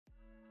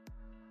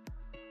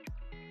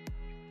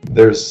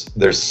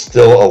there's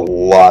still a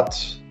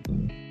lot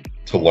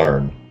to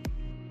learn,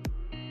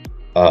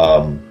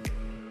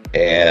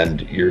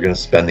 and you're going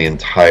to spend the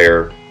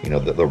entire,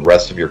 the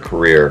rest of your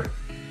career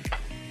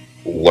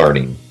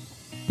learning.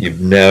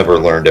 You've never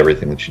learned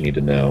everything that you need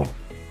to know.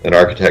 An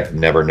architect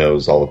never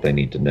knows all that they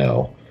need to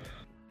know.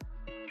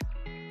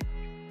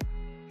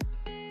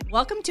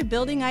 Welcome to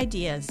Building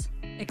Ideas,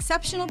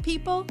 exceptional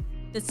people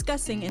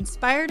discussing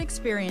inspired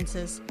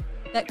experiences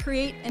that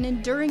create an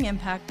enduring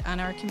impact on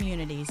our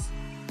communities.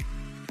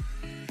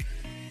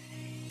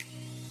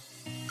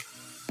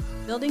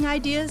 Building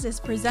Ideas is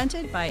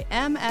presented by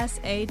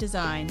MSA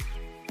Design.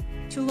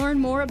 To learn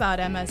more about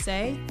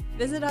MSA,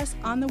 visit us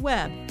on the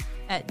web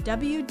at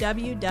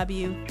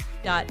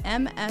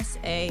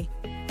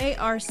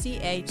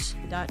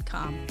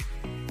www.msaarch.com.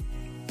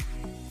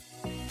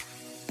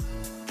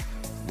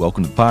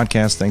 Welcome to the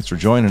podcast. Thanks for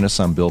joining us.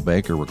 I'm Bill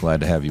Baker. We're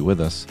glad to have you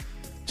with us.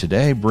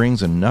 Today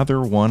brings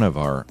another one of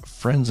our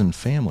friends and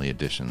family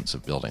editions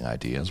of Building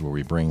Ideas, where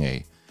we bring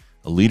a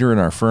leader in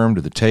our firm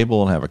to the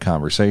table and have a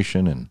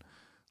conversation and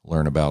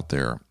learn about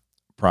their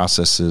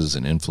processes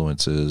and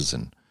influences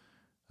and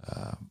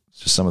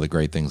just some of the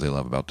great things they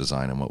love about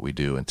design and what we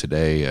do. And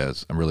today,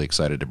 I'm really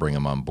excited to bring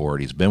him on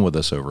board. He's been with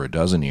us over a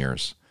dozen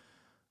years.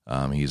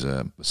 He's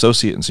an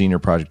associate and senior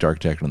project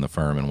architect in the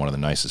firm and one of the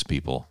nicest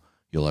people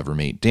you'll ever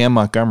meet. Dan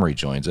Montgomery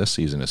joins us.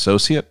 He's an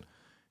associate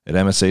at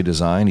MSA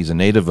Design. He's a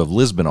native of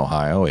Lisbon,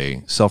 Ohio,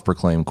 a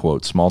self-proclaimed,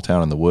 quote, small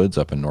town in the woods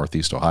up in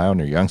northeast Ohio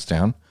near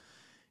Youngstown.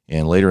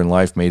 And later in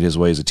life made his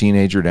way as a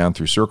teenager down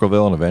through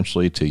Circleville and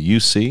eventually to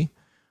UC,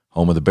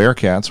 home of the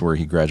Bearcats, where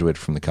he graduated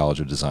from the College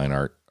of Design,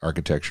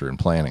 Architecture, and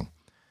Planning.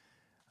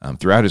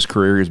 Throughout his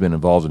career, he's been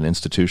involved in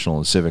institutional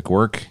and civic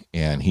work,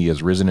 and he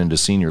has risen into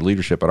senior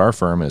leadership at our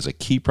firm as a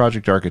key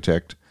project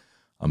architect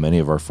on many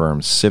of our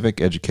firm's civic,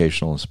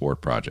 educational, and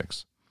sport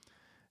projects.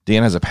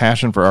 Dan has a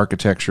passion for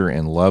architecture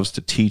and loves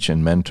to teach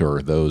and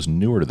mentor those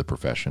newer to the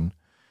profession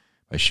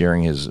by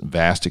sharing his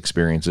vast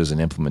experiences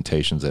and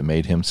implementations that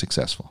made him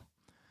successful.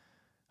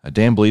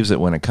 Dan believes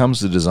that when it comes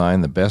to design,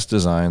 the best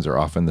designs are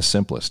often the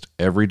simplest.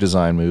 Every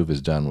design move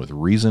is done with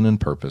reason and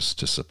purpose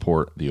to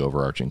support the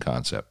overarching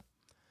concept.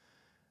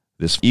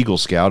 This Eagle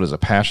Scout is a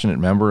passionate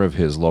member of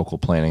his local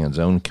Planning and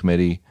Zone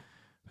Committee,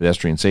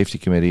 Pedestrian Safety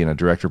Committee, and a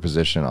director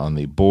position on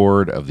the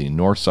board of the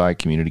Northside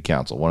Community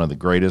Council, one of the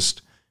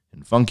greatest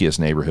and funkiest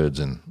neighborhoods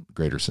in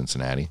greater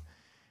Cincinnati.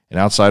 And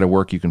outside of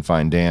work, you can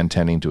find Dan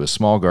tending to a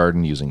small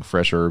garden using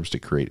fresh herbs to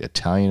create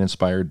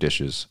Italian-inspired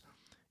dishes,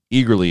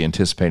 eagerly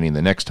anticipating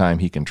the next time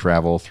he can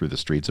travel through the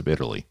streets of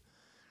Italy.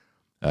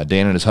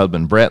 Dan and his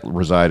husband, Brett,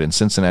 reside in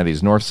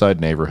Cincinnati's Northside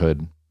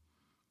neighborhood.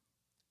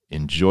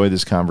 Enjoy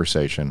this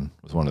conversation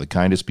with one of the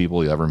kindest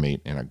people you'll ever meet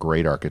and a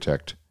great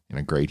architect and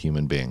a great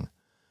human being.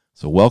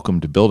 So welcome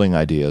to Building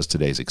Ideas,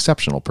 today's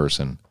exceptional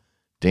person,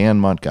 Dan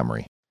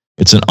Montgomery.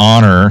 It's an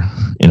honor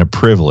and a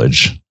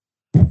privilege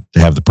to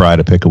have the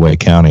pride of Pickaway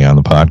County on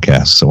the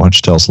podcast. So why don't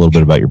you tell us a little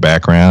bit about your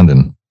background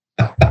and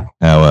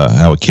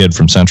how a kid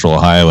from Central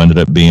Ohio ended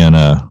up being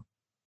an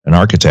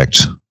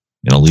architect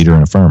and a leader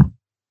in a firm?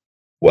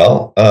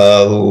 Well,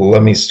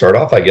 let me start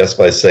off, I guess,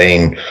 by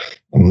saying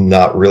I'm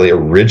not really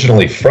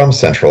originally from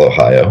Central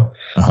Ohio.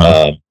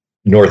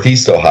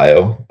 Northeast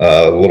Ohio,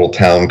 a little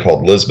town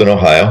called Lisbon,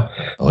 Ohio.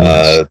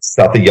 It's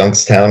south of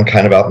Youngstown,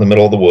 kind of out in the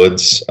middle of the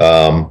woods.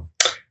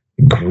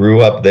 Grew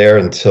up there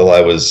until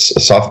I was a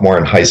sophomore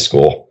in high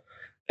school,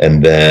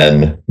 and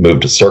then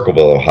moved to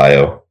Circleville,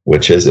 Ohio,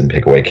 which is in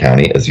Pickaway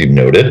County, as you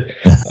noted,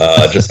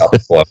 just south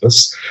of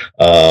Columbus.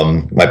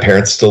 My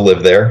parents still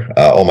live there.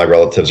 All my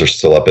relatives are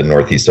still up in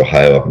Northeast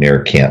Ohio, up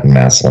near Canton,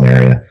 Massillon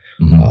area.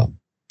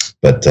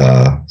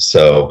 Mm-hmm.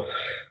 So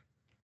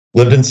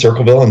lived in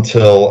Circleville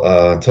until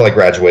I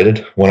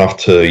graduated, went off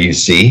to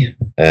UC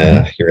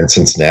here in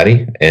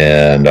Cincinnati,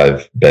 and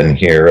I've been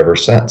here ever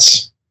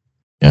since.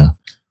 Yeah.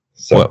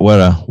 So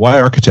why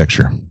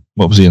architecture?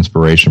 What was the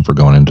inspiration for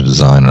going into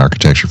design and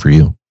architecture for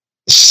you?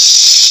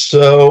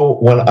 So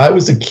when I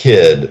was a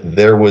kid,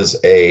 there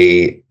was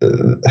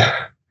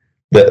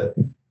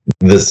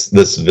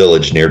this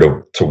village near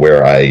to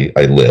where I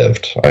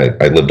lived.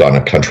 I lived on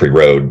a country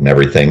road and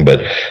everything,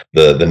 but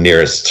the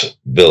nearest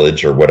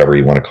village, or whatever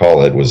you want to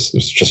call it, was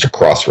just a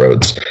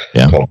crossroads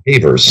called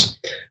Havers.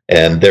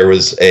 And there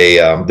was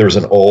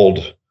an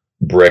old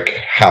brick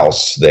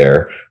house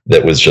there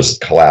that was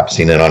just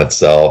collapsing in on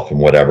itself and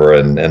whatever.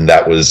 And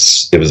it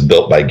was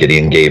built by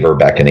Gideon Gaber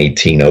back in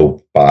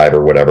 1805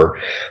 or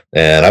whatever.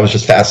 And I was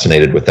just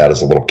fascinated with that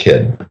as a little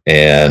kid,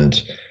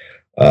 and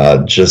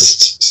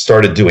just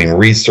started doing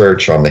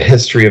research on the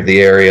history of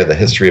the area, the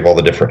history of all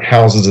the different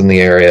houses in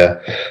the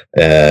area,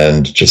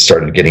 and just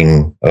started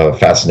getting a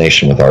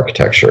fascination with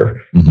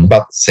architecture. Mm-hmm.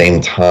 About the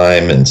same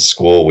time in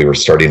school, we were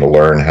starting to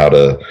learn how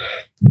to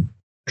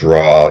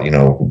draw,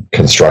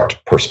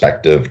 construct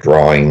perspective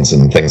drawings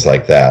and things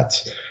like that.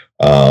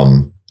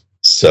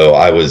 So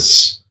I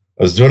was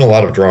doing a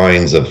lot of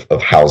drawings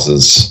of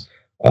houses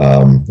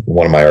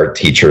one of my art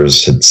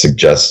teachers had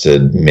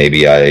suggested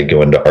maybe I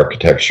go into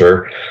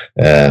architecture,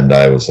 and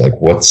I was like,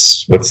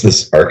 what's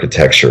this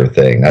architecture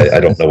thing? I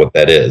don't know what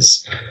that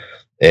is.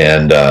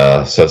 And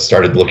so I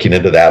started looking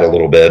into that a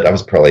little bit. I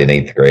was probably in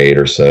 8th grade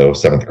or so,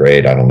 7th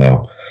grade, I don't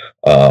know.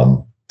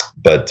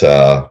 But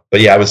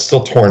yeah, I was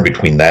still torn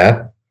between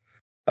that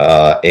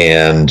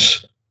and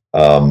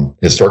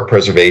historic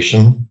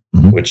preservation,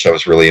 which I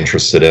was really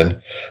interested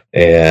in,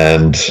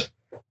 and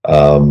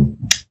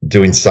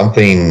doing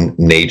something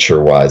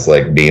nature-wise,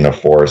 like being a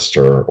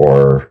forester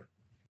or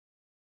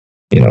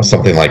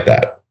something like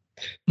that.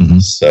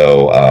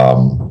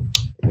 So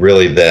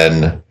really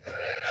then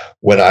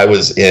when I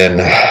was in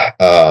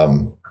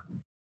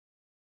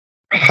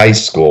high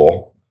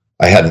school,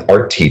 I had an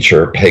art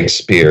teacher, Peg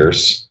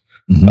Spears.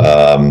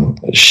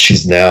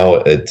 She's now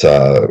at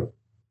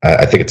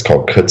I think it's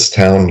called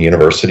Kutztown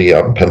University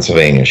out in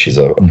Pennsylvania. She's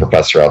a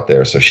professor out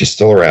there, so she's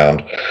still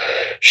around.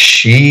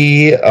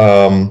 She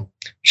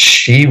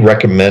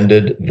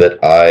recommended that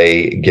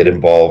I get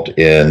involved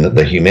in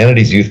the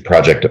Humanities Youth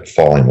Project at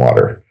Falling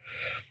Water,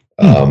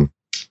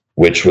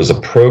 which was a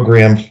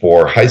program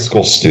for high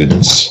school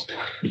students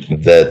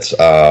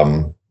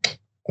that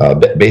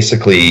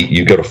basically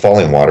you go to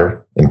Falling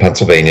Water in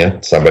Pennsylvania,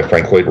 signed by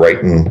Frank Lloyd Wright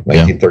in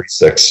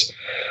 1936,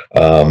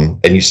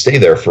 and you stay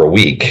there for a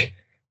week.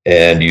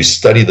 And you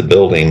study the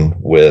building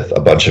with a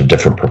bunch of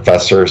different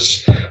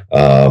professors,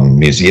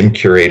 museum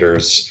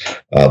curators,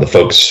 the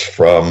folks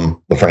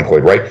from the Frank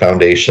Lloyd Wright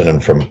Foundation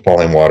and from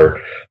Falling Water.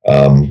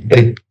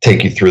 They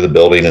take you through the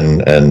building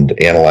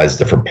and analyze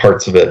different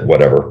parts of it,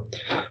 whatever.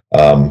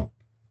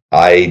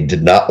 I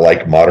did not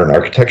like modern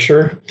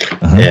architecture,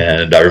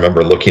 and I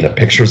remember looking at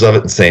pictures of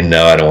it and saying,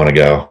 "No, I don't want to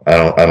go.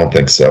 I don't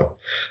think so."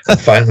 And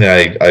finally,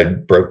 I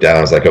broke down.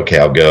 I was like, "Okay,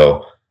 I'll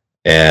go,"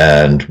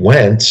 and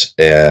went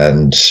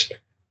and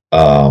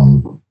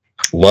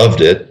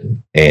loved it,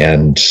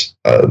 and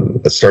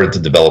started to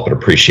develop an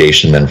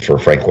appreciation then for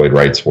Frank Lloyd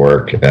Wright's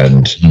work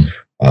and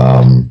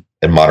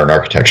modern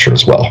architecture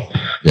as well.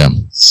 Yeah.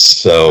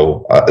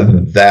 So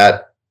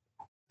that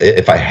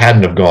if I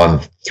hadn't have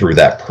gone through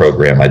that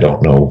program, I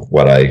don't know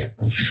what where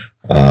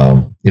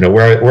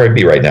I'd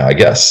be right now, I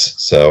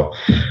guess. So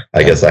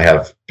I guess I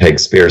have Peg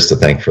Spears to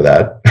thank for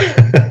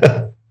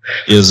that.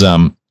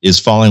 Is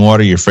Falling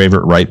Water your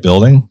favorite Wright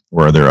building,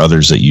 or are there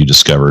others that you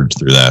discovered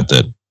through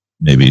that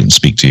maybe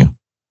speak to you?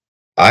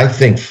 I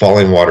think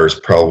Falling Water is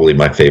probably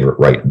my favorite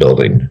Wright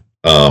building.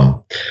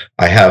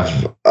 I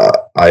have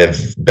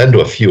been to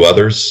a few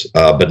others,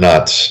 but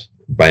not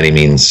by any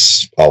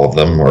means all of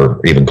them,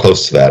 or even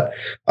close to that.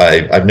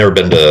 I've never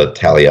been to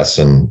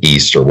Taliesin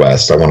East or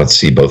West. I want to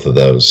see both of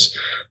those,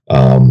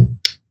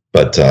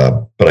 but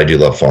I do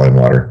love Falling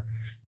Water.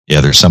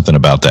 Yeah, there's something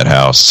about that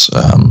house.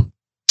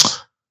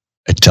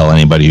 I tell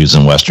anybody who's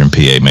in Western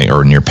PA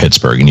or near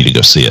Pittsburgh, you need to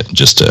go see it.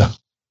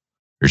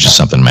 There's just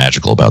something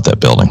magical about that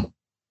building.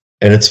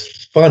 And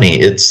it's funny.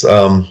 It's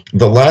the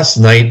last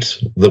night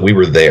that we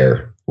were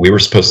there, we were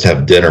supposed to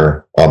have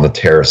dinner on the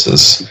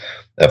terraces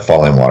at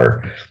Falling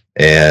Water.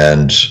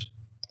 And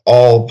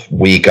all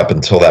week up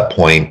until that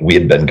point, we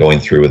had been going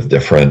through with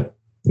different,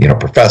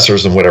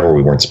 professors and whatever.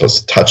 We weren't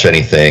supposed to touch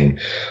anything.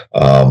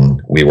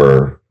 We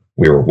were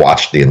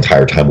watched the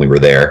entire time we were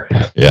there.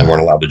 Yeah. We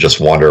weren't allowed to just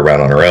wander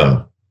around on our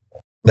own.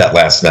 That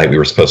last night, we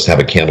were supposed to have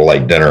a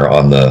candlelight dinner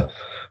on the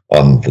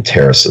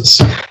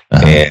terraces,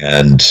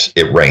 and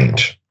it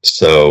rained.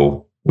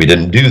 So we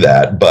didn't do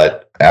that.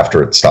 But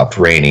after it stopped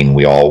raining,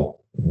 we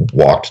all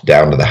walked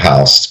down to the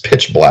house. It's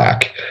pitch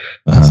black.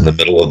 It's in the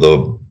middle of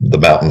the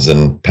mountains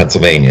in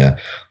Pennsylvania,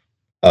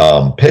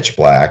 pitch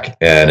black.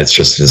 And it's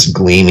just this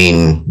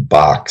gleaming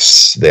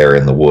box there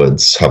in the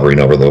woods hovering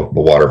over the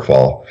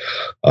waterfall.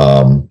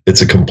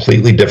 It's a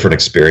completely different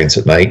experience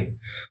at night.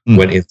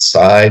 Went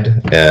inside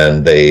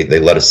and they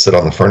let us sit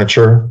on the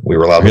furniture. We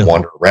were allowed to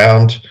wander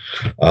around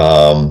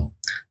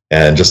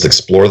and just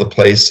explore the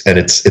place. And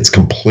it's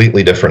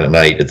completely different at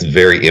night. It's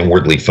very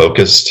inwardly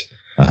focused,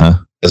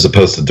 as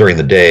opposed to during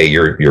the day.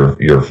 Your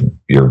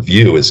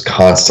view is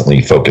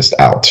constantly focused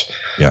out.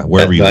 Yeah,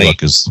 wherever you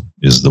look is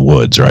the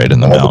woods, right?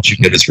 And the mountains. All that you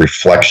get is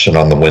reflection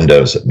on the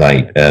windows at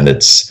night, and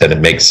it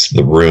makes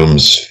the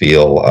rooms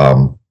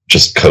feel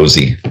just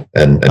cozy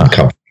and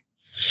comfortable.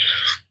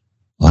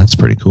 Well, that's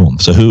pretty cool.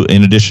 So who,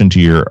 in addition to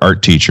your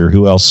art teacher,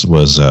 who else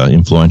was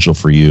influential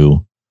for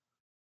you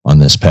on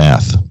this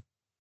path?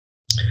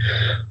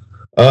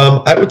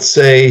 I would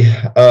say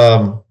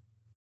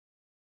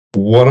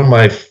one of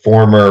my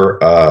former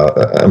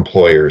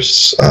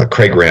employers,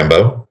 Craig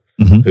Rambo,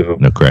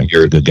 who Craig,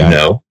 you're a good guy.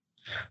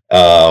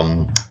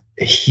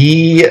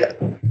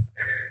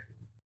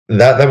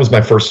 That was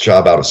my first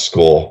job out of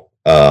school.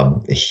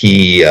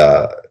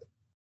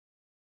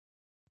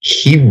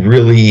 He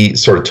really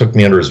sort of took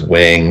me under his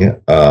wing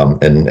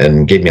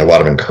and gave me a lot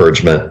of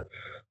encouragement,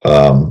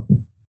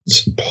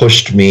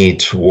 pushed me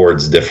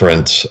towards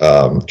different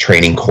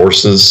training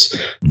courses,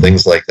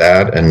 things like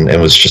that, and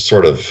was just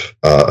sort of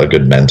a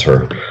good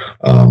mentor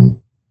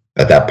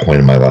at that point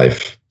in my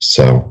life.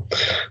 So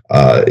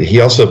he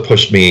also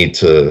pushed me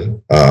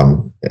to,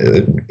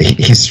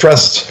 he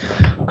stressed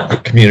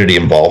community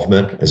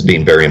involvement as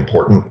being very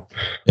important.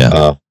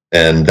 Yeah.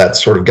 And that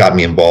sort of got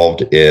me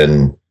involved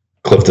in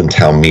Clifton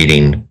Town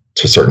Meeting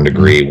to a certain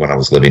degree when I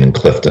was living in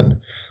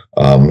Clifton.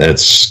 And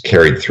it's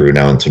carried through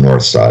now into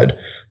Northside,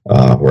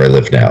 where I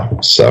live now.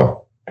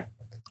 So.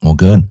 Well,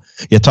 good.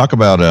 Yeah. Talk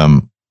about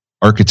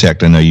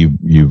architect. I know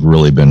you've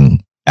really been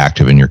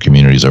active in your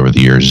communities over the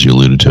years, as you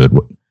alluded to it.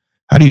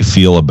 How do you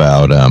feel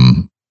about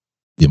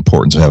the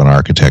importance of having an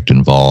architect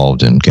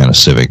involved in kind of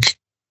civic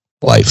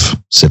life,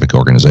 civic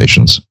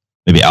organizations,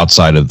 maybe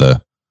outside of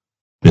the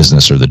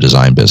business or the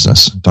design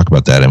business? Talk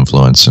about that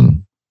influence,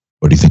 and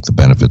what do you think the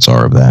benefits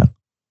are of that?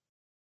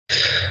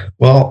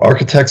 Well,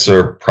 architects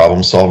are problem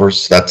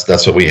solvers.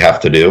 That's what we have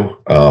to do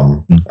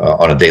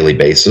on a daily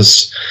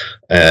basis,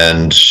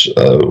 and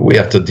we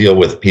have to deal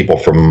with people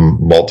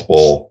from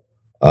multiple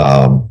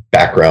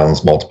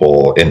backgrounds,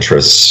 multiple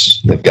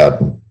interests. They've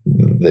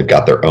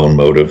got their own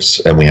motives,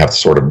 and we have to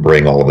sort of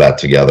bring all of that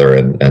together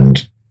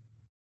and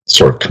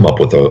sort of come up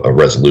with a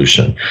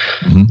resolution.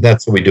 Mm-hmm.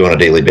 That's what we do on a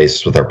daily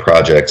basis with our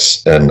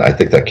projects, and I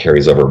think that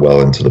carries over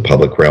well into the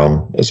public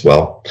realm as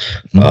well.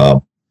 Mm-hmm.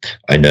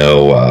 I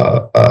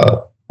know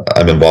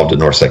I'm involved in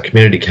Northside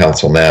Community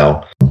Council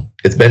now.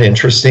 It's been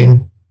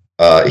interesting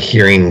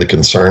hearing the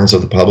concerns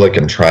of the public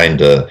and trying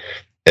to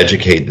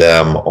educate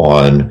them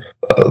on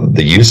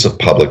the use of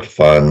public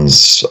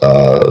funds,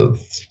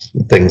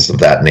 things of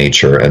that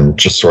nature, and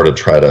just sort of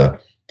try to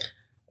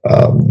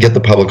get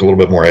the public a little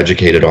bit more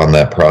educated on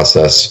that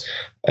process,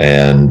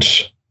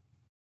 and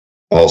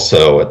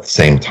also at the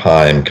same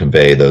time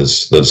convey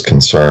those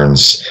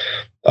concerns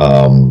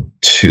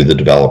to the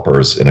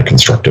developers in a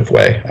constructive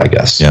way, I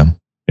guess. Yeah.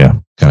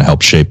 Kind of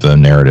help shape the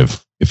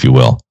narrative, if you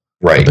will.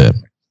 Right. A bit.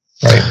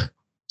 Right.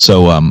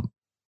 So,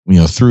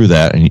 through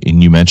that,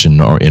 and you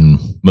mentioned in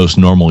most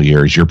normal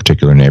years, your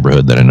particular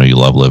neighborhood that I know you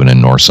love living in,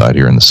 Northside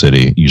here in the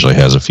city, usually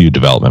has a few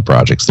development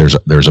projects.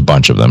 There's a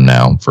bunch of them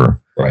now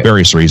for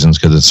various reasons,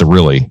 because it's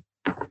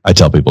I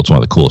tell people it's one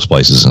of the coolest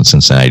places in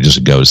Cincinnati.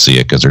 Just go see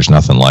it, because there's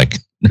nothing like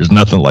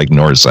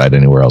Northside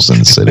anywhere else in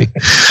the city.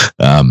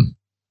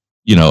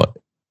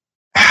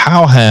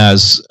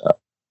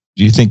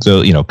 Do you think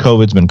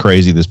COVID's been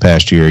crazy this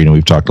past year?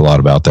 We've talked a lot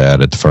about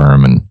that at the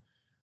firm, and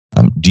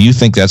do you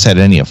think that's had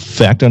any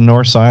effect on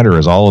Northside, or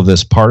is all of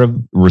this part of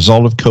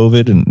result of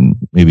COVID and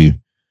maybe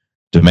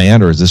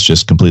demand, or is this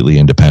just completely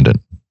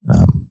independent?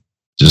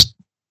 Just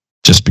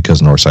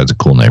because Northside's a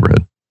cool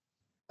neighborhood.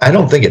 I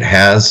don't think it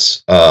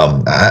has.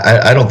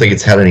 I don't think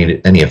it's had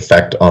any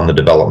effect on the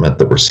development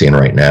that we're seeing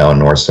right now in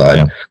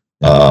Northside.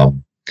 Yeah.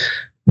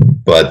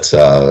 But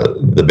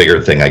the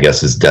bigger thing, I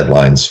guess, is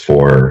deadlines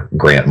for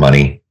grant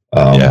money.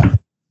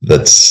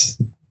 That's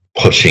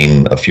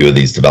pushing a few of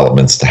these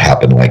developments to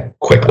happen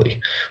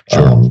quickly.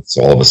 Sure.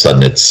 So all of a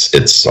sudden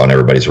it's on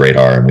everybody's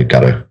radar, and we've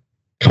got to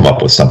come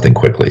up with something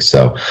quickly.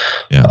 So,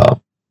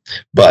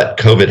 but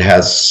COVID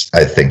has,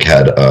 I think,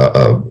 had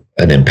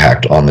an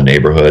impact on the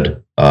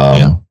neighborhood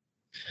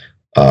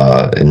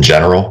in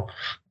general.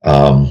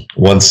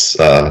 One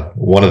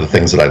of the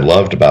things that I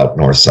loved about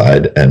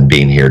Northside and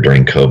being here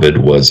during COVID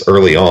was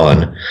early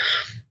on,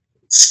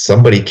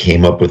 somebody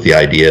came up with the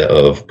idea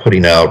of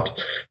putting out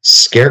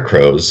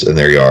scarecrows in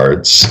their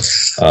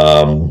yards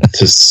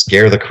to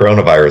scare the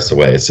coronavirus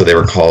away. So they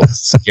were called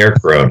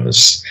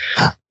scarecrows,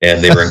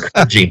 and they were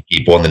encouraging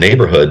people in the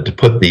neighborhood to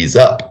put these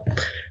up.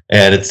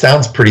 And it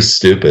sounds pretty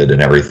stupid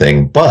and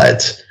everything,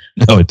 but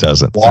no, it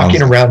doesn't.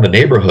 Walking around the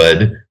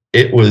neighborhood,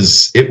 it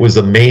was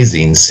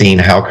amazing seeing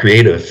how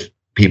creative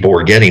people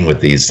were getting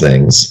with these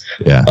things.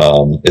 Yeah.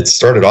 It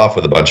started off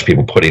with a bunch of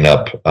people putting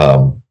up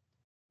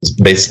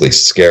basically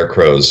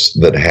scarecrows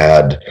that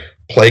had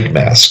plague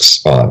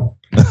masks on,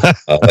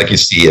 like you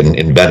see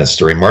in Venice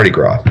during Mardi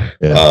Gras.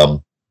 Yeah.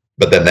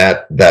 But then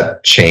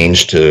that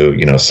changed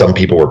to, some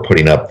people were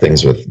putting up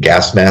things with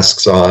gas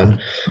masks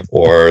on,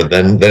 or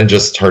then it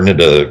just turned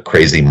into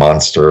crazy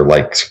monster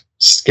like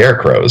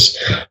scarecrows.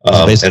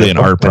 Basically an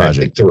art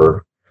project.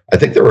 I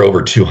think there were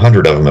over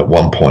 200 of them at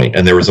one point,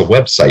 and there was a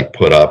website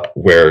put up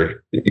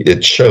where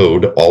it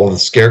showed all of the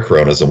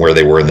scarecrows and where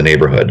they were in the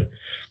neighborhood.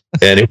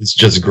 And it was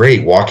just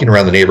great walking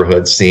around the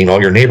neighborhood, seeing all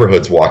your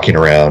neighborhoods walking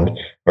around,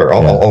 or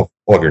all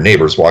of your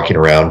neighbors walking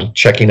around,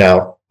 checking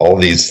out all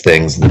these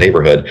things in the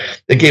neighborhood.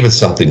 It gave us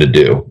something to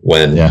do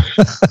when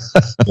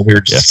we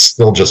were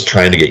still just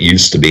trying to get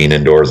used to being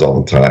indoors all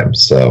the time.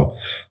 So,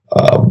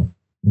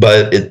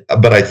 but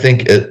I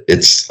think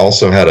it's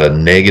also had a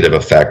negative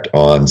effect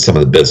on some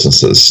of the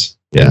businesses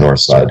in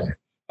Northside.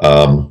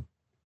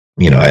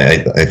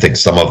 I think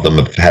some of them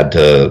have had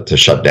to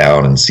shut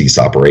down and cease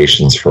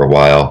operations for a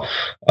while.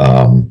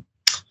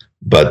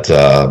 But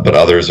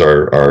others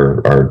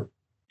are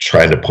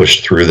trying to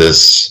push through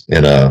this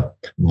in a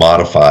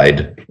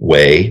modified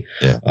way,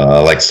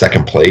 like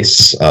Second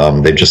Place.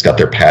 They've just got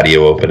their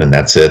patio open and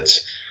that's it.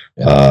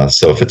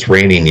 So if it's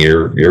raining,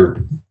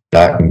 you're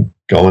not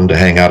going to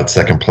hang out at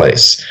Second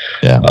Place.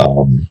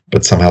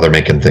 But somehow they're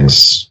making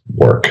things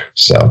work.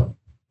 So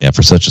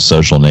for such a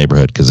social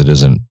neighborhood, because it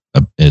isn't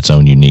its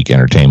own unique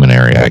entertainment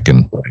area. I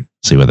can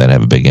see why that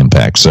have a big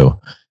impact. So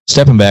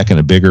stepping back in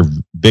a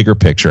bigger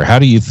picture, how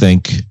do you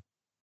think,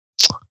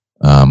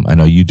 I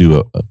know you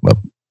do a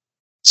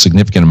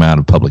significant amount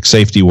of public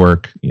safety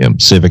work,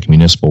 civic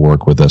municipal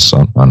work with us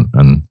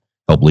on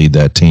help lead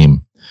that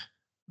team.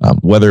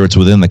 Whether it's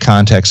within the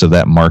context of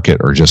that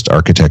market or just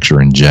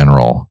architecture in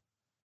general,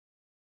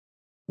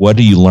 what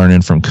are you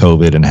learning from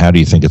COVID, and how do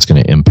you think it's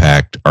going to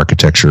impact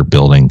architecture,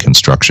 building,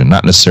 construction?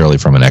 Not necessarily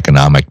from an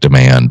economic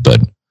demand,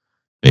 but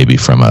maybe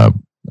from a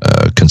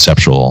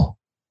conceptual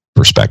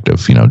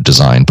perspective,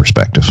 design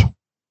perspective.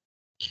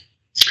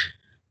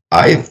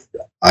 I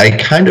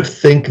kind of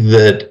think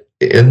that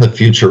in the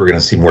future we're going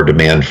to see more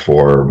demand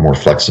for more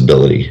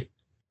flexibility,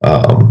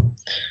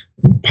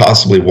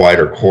 possibly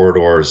wider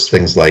corridors,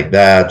 things like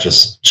that,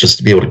 just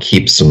to be able to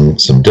keep some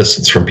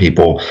distance from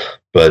people.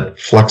 But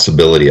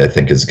flexibility, I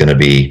think, is going to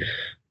be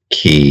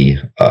key,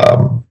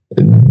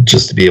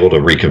 just to be able to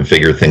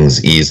reconfigure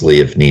things easily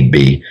if need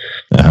be.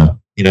 Uh-huh.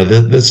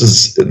 This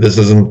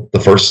isn't the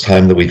first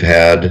time that we've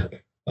had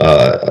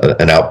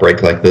an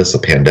outbreak like this, a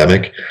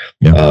pandemic,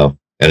 and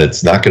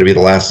it's not going to be the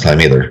last time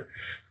either.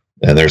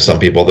 And there's some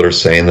people that are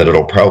saying that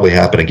it'll probably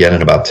happen again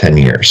in about 10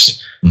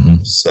 years.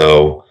 Mm-hmm.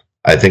 So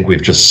I think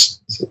we've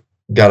just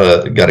got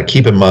to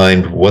keep in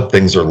mind what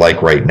things are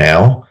like right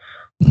now,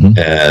 mm-hmm.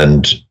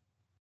 and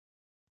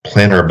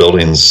plan our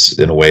buildings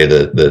in a way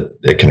that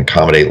it can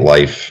accommodate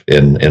life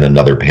in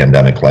another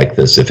pandemic like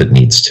this if it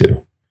needs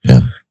to.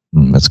 Yeah,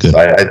 that's good. So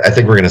I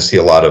think we're going to see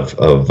a lot of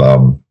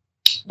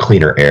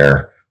cleaner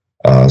air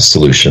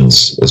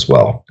solutions as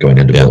well going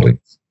into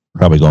buildings.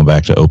 Probably going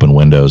back to open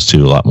windows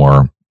too, a lot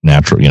more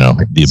natural,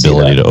 the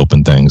ability to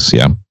open things.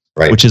 Yeah.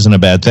 Right. Which isn't a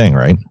bad thing,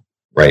 right?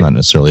 Right. Not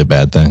necessarily a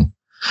bad thing.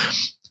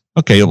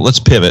 Okay, let's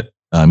pivot.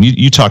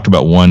 You talked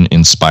about one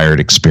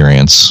inspired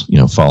experience,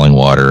 Falling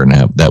Water, and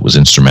that was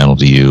instrumental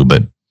to you.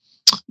 But,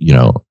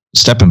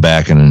 stepping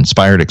back and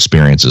inspired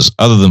experiences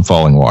other than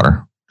Falling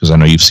Water, because I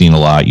know you've seen a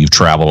lot, you've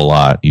traveled a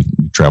lot, you've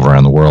traveled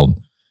around the world.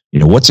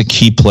 What's a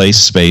key place,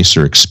 space,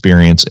 or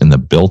experience in the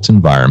built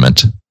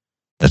environment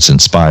that's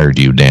inspired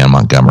you, Dan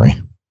Montgomery?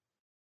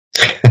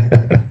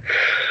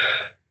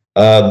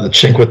 The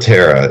Cinque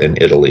Terre in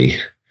Italy.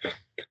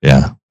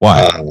 Yeah.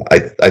 Why?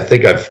 I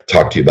think I've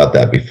talked to you about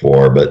that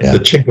before, but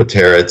the Cinque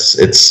Terre,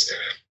 it's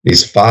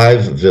these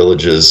 5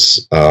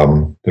 villages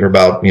that are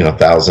about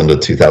 1,000 to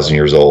 2,000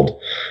 years old,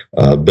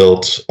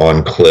 built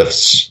on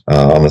cliffs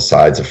on the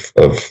sides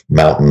of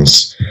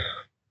mountains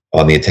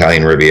on the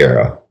Italian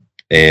Riviera.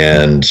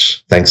 And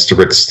thanks to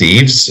Rick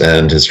Steves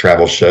and his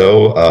travel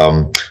show,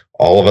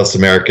 all of us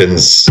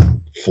Americans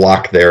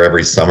flock there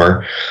every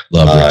summer.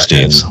 Love Rick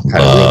Steves.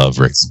 Love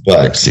Rick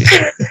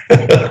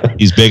Steves.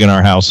 He's big in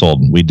our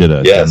household. We did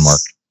a Denmark.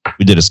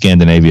 We did a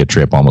Scandinavia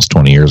trip almost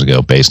 20 years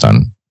ago based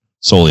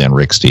solely on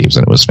Rick Steves,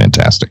 and it was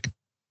fantastic.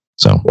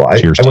 So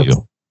cheers to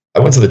you. I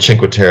went to the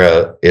Cinque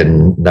Terre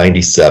in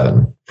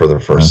 97 for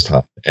the first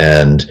time,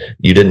 and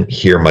you didn't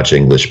hear much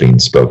English being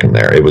spoken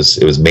there. It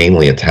was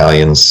mainly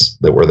Italians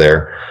that were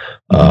there,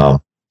 and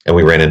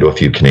we ran into a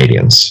few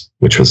Canadians,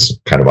 which was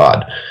kind of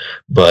odd.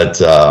 But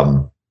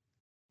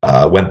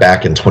went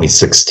back in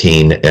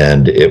 2016,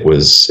 and it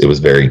was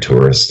very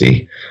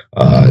touristy.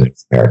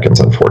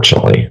 Americans,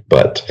 unfortunately,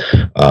 but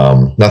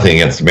nothing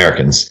against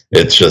Americans.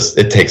 It's just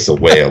it takes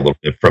away a little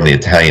bit from the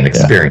Italian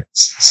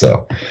experience.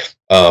 So.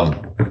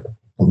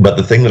 But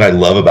the thing that I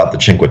love about the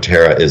Cinque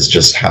Terre is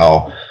just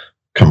how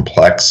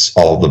complex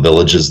all the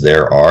villages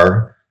there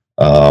are.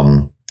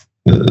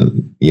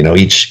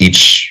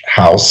 Each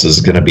house is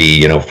going to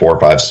be 4 or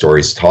 5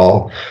 stories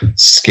tall,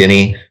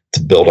 skinny, to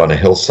build on a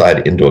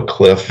hillside into a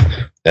cliff,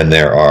 and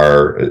there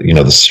are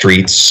the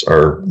streets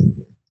are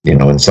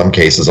in some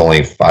cases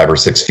only 5 or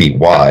 6 feet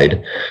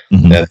wide,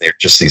 and they're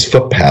just these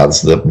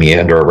footpaths that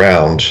meander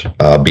around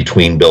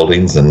between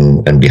buildings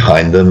and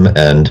behind them,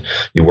 and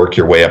you work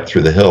your way up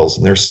through the hills,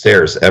 and there's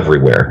stairs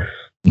everywhere,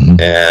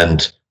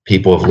 and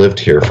people have lived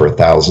here for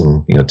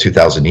 1,000,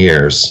 2,000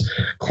 years,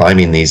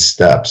 climbing these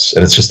steps,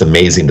 and it's just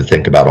amazing to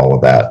think about all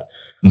of that,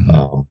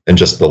 and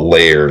just the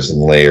layers and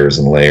layers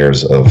and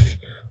layers of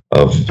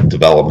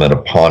development,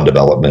 upon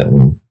development,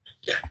 and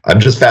I'm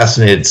just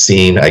fascinated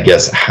seeing, I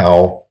guess,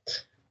 how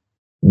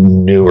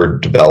newer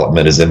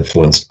development is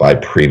influenced by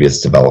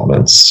previous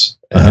developments,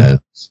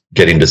 and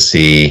getting to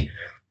see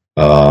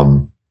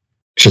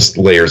just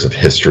layers of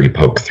history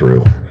poke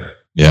through.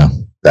 Yeah,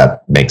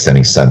 that makes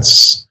any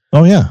sense.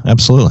 Oh yeah,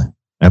 absolutely.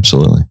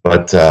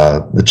 But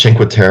the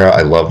Cinque Terre,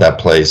 I love that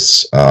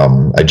place.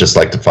 I'd just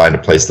like to find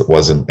a place that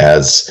wasn't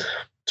as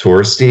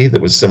touristy,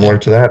 that was similar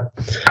to that,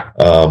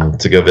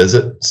 to go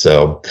visit.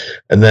 So,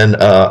 and then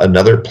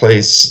another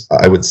place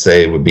I would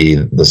say would be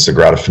the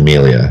Sagrada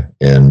Familia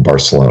in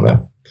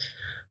Barcelona.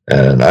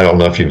 And I don't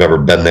know if you've ever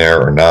been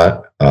there or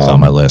not. It's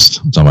on my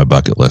list. It's on my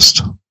bucket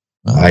list.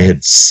 I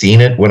had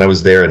seen it when I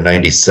was there in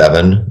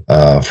 97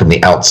 from the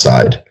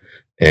outside.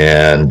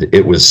 And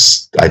it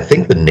was, I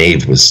think the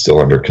nave was still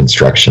under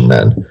construction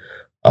then.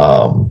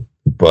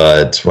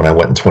 But when I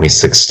went in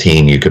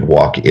 2016, you could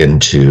walk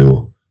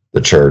into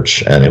the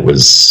church and it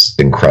was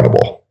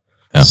incredible.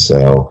 Yeah.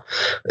 So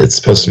it's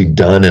supposed to be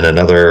done in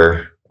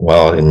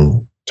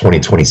in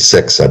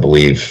 2026, I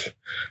believe.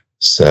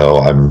 So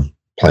I'm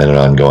planning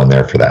on going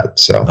there for that.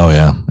 So. Oh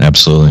yeah,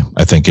 absolutely.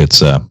 I think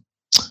it's I have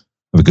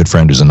a good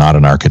friend who's not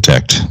an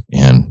architect,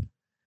 and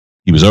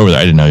he was over there.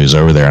 I didn't know he was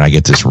over there, and I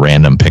get this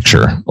random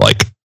picture,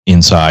 like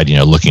inside,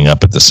 looking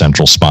up at the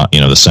central spot,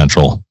 the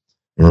central.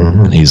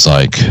 Mm-hmm. And he's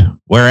like,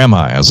 "Where am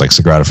I?" I was like,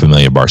 "Sagrada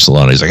Familia,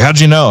 Barcelona." He's like, "How'd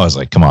you know?" I was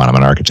like, "Come on, I'm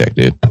an architect,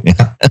 dude."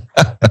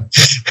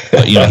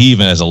 But, he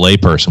even as a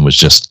layperson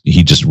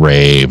he just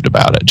raved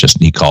about it.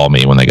 He called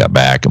me when they got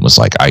back and was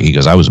like, he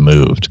goes, "I was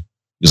moved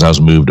because I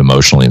was moved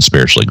emotionally and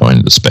spiritually going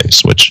into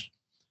space," which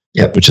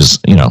is,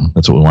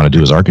 that's what we want to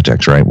do as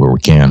architects, right? Where we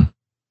can.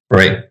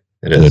 Right.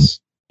 It is.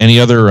 Any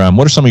other,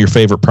 what are some of your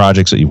favorite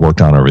projects that you've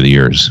worked on over the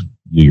years,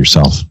 you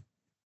yourself?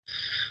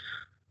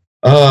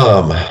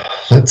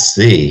 Let's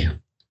see.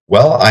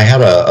 Well, I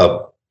had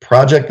a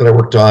project that I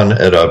worked on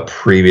at a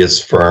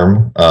previous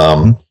firm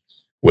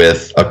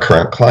with a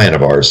current client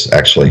of ours,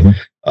 actually.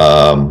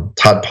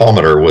 Todd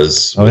Palmer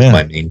was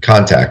my main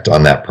contact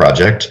on that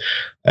project.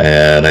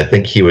 And I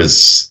think he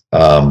was,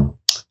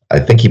 I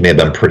think he may have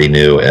been pretty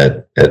new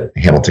at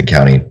Hamilton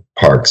County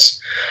Parks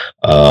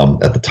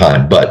at the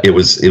time. But it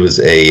was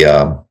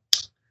a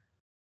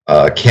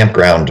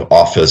campground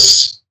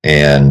office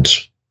and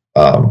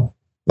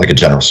like a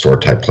general store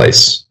type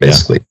place,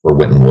 basically, for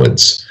Winton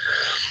Woods.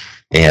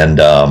 And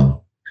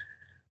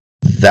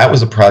that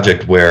was a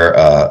project where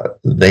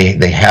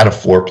they had a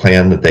floor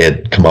plan that they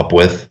had come up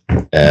with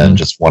and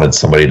just wanted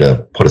somebody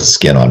to put a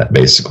skin on it,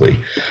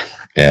 basically.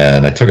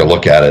 And I took a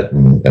look at it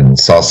and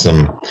saw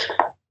some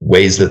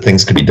ways that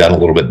things could be done a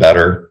little bit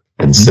better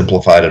and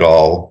simplified it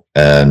all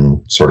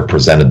and sort of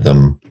presented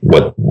them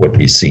what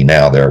we see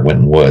now there at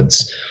Winton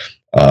Woods.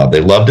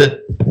 They loved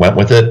it, went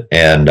with it,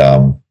 and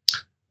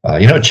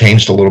it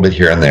changed a little bit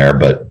here and there,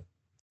 but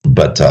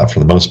for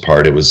the most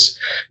part, it was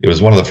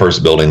one of the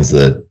first buildings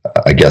that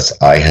I guess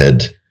I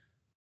had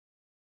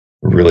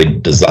really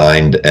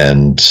designed,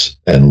 and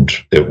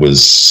it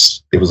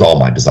was all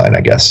my design,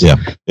 I guess. Yeah.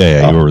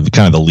 You were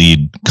kind of the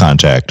lead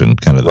contact and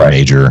kind of the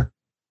major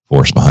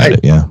force behind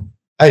it. Yeah.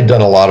 I had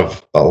done a lot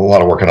of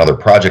work on other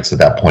projects at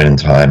that point in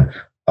time,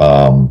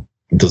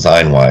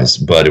 design wise,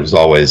 but it was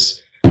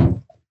always,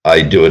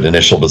 I do an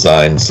initial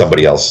design,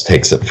 somebody else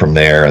takes it from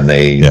there, and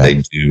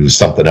they do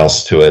something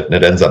else to it, and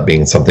it ends up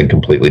being something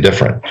completely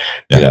different,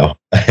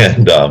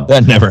 And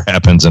that never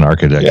happens in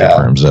architecture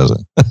firms, does it?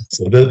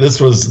 So this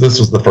was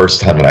the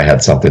first time that I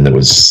had something that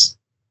was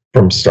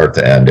from start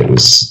to end. It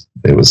was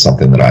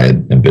something that I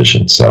had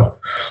envisioned. So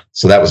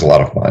that was a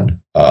lot of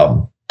fun.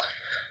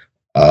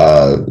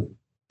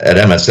 At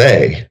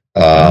MSA,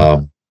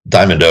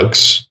 Diamond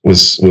Oaks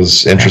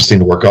was interesting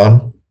to work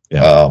on.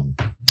 Yeah.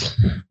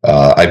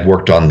 I've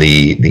worked on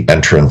the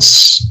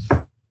entrance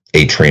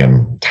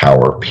atrium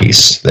tower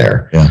piece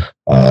there,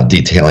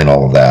 detailing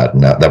all of that,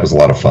 and that was a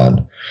lot of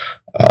fun.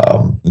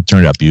 It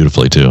turned out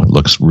beautifully too. It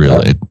looks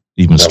really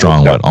even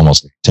strong.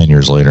 Almost 10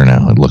 years later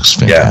now, it looks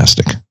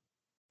fantastic. Yeah.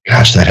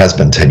 Gosh, that has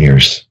been 10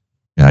 years.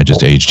 Yeah, I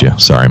just aged you.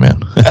 Sorry,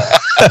 man.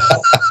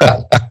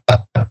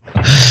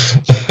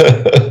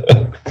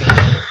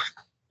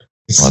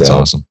 That's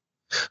awesome.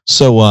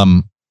 So,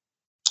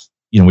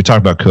 we talked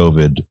about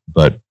COVID,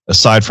 but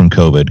aside from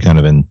COVID, kind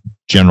of in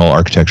general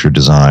architecture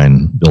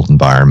design, built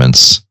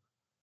environments,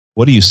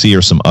 what do you see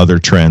are some other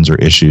trends or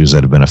issues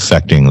that have been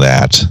affecting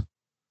that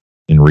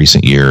in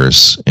recent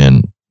years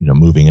and,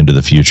 moving into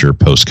the future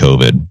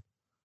post-COVID?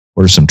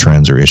 What are some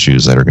trends or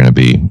issues that are going to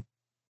be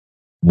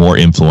more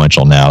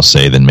influential now,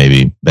 say, than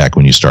maybe back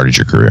when you started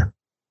your career?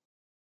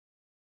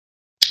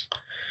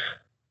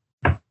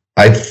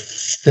 I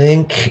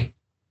think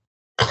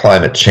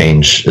climate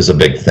change is a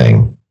big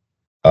thing.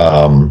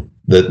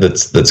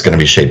 That's going to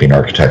be shaping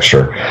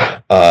architecture.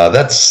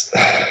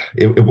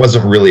 It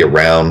wasn't really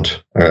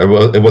around.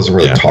 It wasn't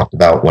really talked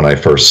about when I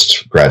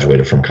first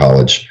graduated from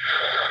college.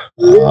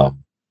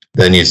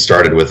 Then you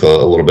started with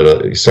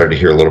you started to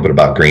hear a little bit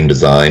about green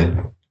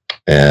design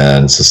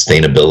and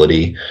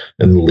sustainability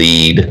and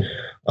LEED.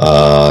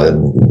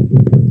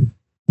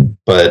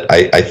 But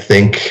I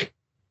think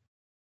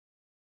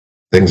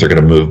things are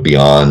going to move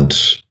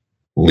beyond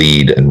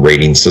LEED and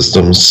rating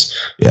systems.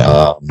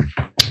 Yeah.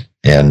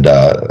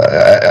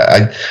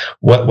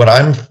 What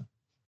I'm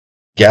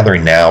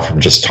gathering now from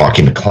just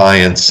talking to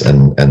clients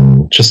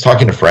and just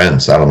talking to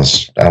friends out on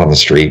the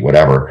street,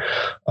 whatever,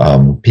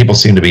 people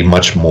seem to be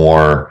much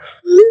more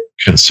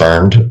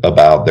concerned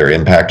about their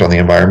impact on the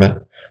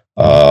environment.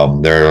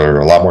 They're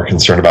a lot more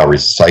concerned about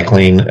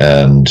recycling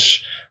and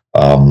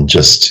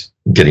just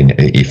getting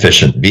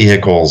efficient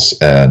vehicles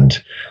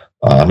and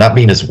not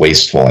being as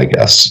wasteful, I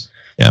guess.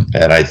 Yeah.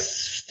 And I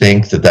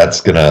think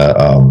that's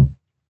gonna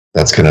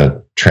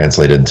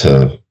translate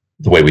into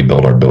the way we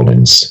build our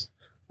buildings.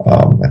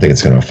 I think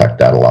it's going to affect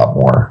that a lot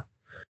more.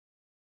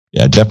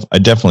 Yeah, I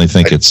definitely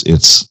think it's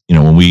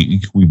when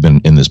we've been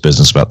in this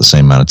business about the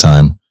same amount of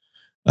time.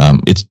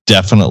 It's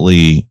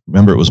definitely,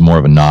 remember, it was more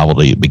of a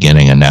novelty at the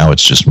beginning, and now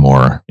it's just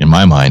more, in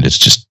my mind, it's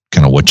just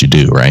kind of what you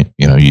do, right?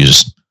 You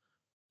just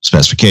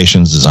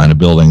specifications, design of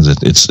buildings.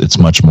 It's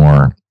much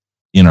more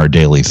in our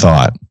daily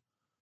thought,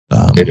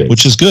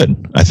 which is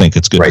good. I think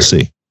it's good to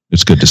see.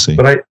 It's good to see.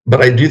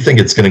 But I do think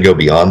it's going to go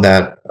beyond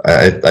that.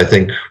 I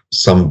think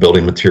some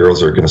building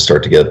materials are going to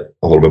start to get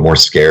a little bit more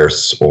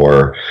scarce,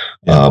 or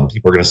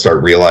people are going to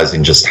start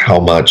realizing just how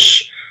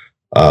much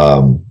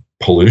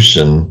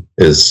pollution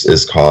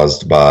is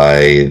caused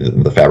by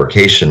the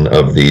fabrication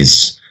of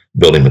these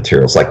building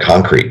materials, like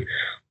concrete.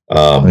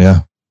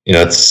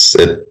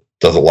 It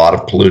does a lot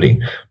of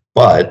polluting,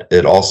 but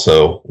it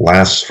also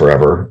lasts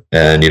forever,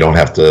 and you don't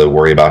have to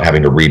worry about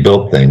having to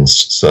rebuild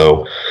things.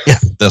 So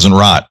it doesn't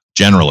rot.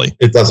 Generally,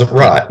 it doesn't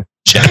rot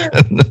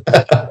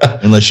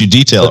unless you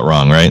detail it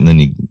wrong, right? And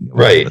then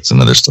that's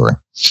another story.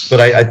 But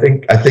I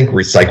think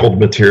recycled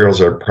materials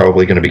are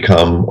probably going to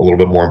become a little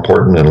bit more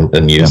important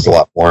and used a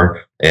lot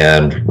more.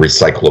 And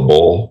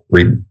recyclable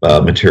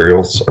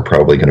materials are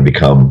probably going to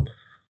become,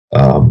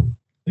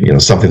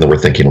 something that we're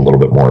thinking a little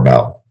bit more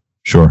about.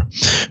 Sure.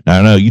 Now,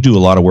 I know you do a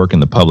lot of work in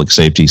the public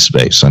safety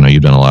space. I know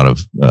you've done a lot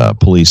of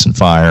police and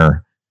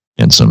fire,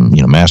 and some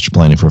master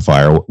planning for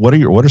fire. What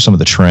are some of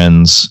the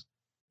trends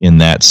in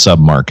that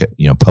sub-market,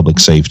 public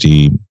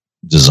safety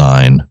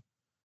design,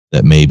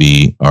 that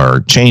maybe are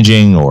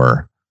changing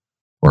or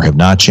have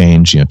not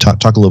changed?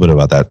 Talk a little bit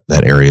about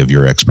that area of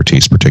your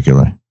expertise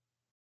particularly.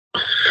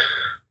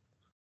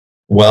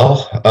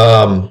 Well,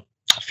 a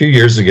few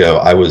years ago,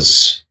 I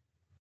was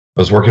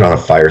working on a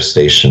fire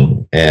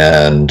station,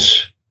 and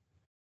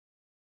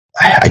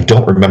I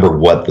don't remember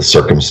what the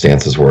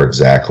circumstances were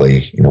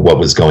exactly, what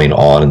was going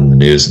on in the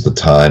news at the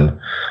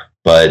time,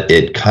 but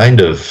it kind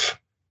of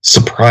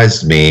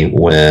surprised me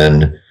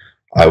when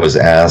I was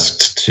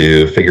asked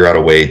to figure out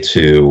a way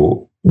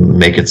to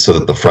make it so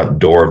that the front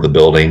door of the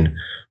building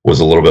was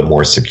a little bit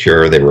more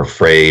secure. They were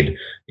afraid,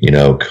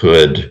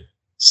 could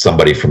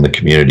somebody from the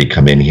community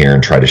come in here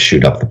and try to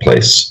shoot up the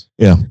place?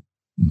 Yeah.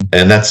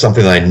 And that's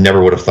something that I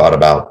never would have thought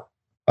about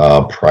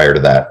prior to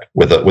that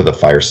with a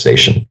fire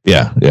station.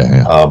 Yeah.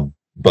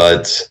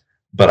 But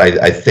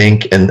I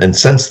think, and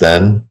since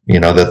then,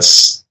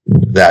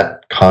 that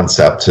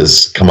concept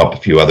has come up a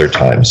few other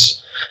times.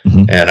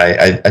 Mm-hmm. And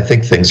I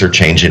think things are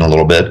changing a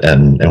little bit,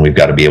 and we've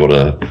got to be able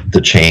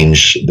to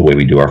change the way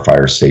we do our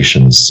fire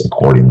stations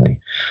accordingly.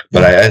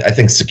 But I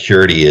think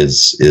security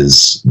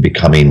is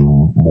becoming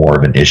more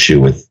of an issue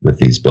with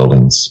these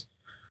buildings.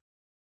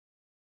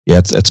 Yeah,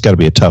 it's got to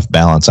be a tough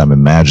balance, I'm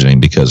imagining,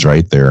 because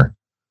they're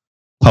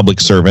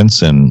public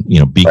servants, and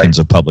beacons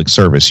of public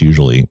service,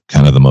 usually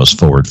kind of the most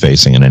forward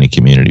facing in any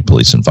community,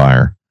 police and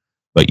fire.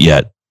 But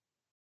yet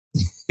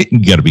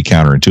you got to be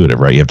counterintuitive,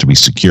 right? You have to be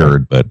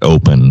secured but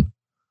open,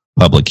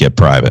 public yet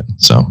private.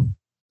 So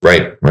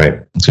right.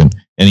 That's good.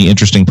 Any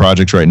interesting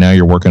projects right now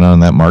you're working on in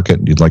that market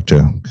you'd like to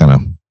kind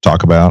of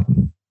talk about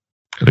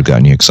that have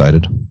gotten you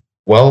excited?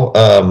 Well,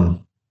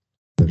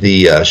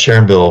 the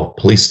Sharonville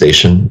police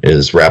station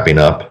is wrapping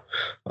up.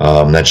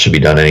 That should be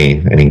done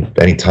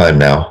any time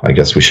now. I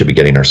guess we should be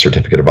getting our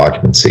certificate of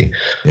occupancy.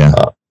 Yeah.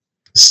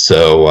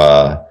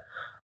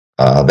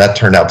 That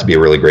turned out to be a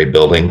really great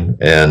building,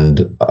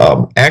 and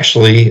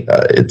actually,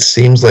 it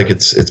seems like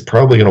it's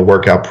probably going to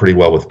work out pretty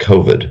well with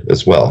COVID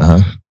as well. Uh-huh.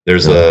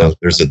 There's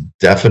a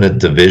definite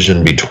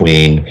division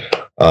between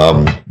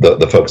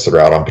the folks that are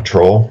out on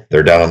patrol.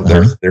 They're down on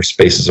their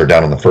spaces are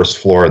down on the first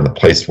floor, and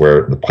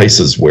the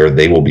places where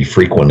they will be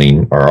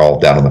frequenting are all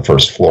down on the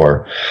first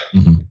floor.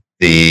 Mm-hmm.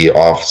 The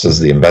offices,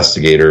 the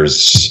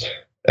investigators,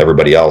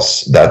 everybody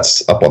else,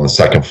 that's up on the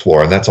second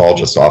floor, and that's all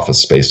just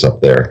office space up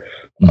there.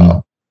 Mm-hmm.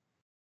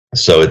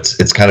 So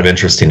it's kind of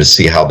interesting to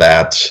see how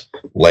that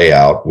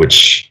layout,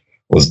 which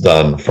was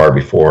done far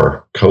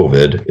before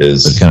COVID,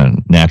 is it kind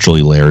of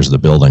naturally layers the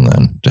building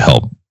then to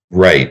help.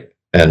 Right.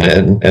 And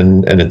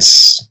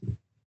it's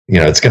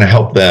it's going to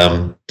help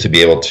them to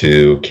be able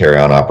to carry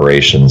on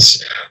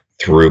operations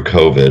through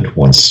COVID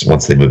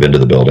once they move into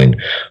the building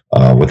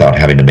without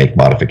having to make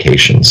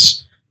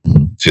modifications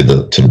to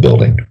the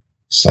building.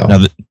 So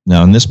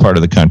now in this part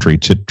of the country,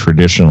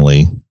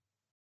 traditionally,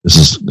 this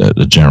is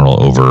a general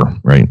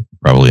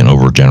probably an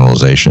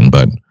overgeneralization,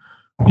 but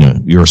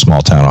you're a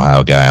small town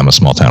Ohio guy. I'm a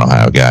small town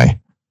Ohio guy.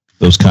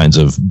 Those kinds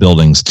of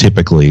buildings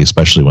typically,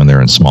 especially when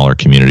they're in smaller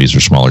communities or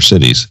smaller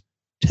cities,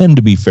 tend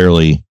to be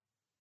fairly,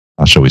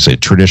 how shall we say,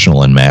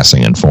 traditional in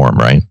massing and form,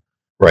 right?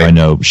 Right. I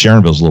know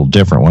Sharonville's a little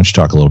different. Why don't you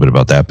talk a little bit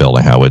about that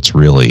building, how it's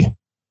really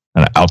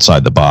kind of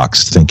outside the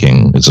box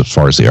thinking as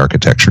far as the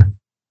architecture?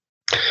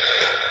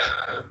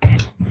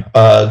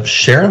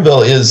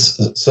 Sharonville is,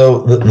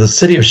 so the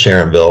city of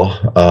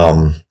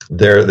Sharonville,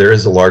 there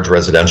is a large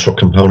residential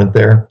component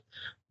there,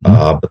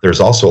 but there's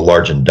also a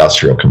large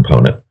industrial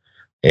component.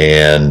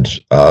 And,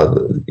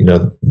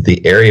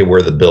 the area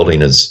where the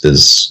building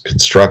is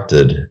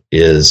constructed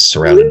is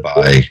surrounded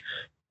by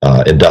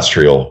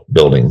industrial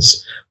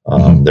buildings.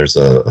 There's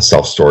a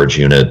self-storage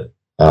unit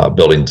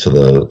building to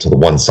the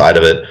one side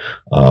of it.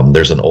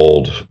 There's an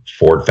old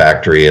Ford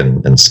factory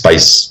and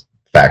Spice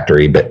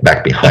factory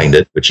back behind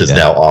it, which is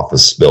now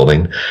office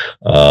building.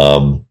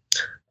 So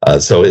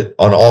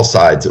on all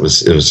sides, it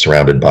was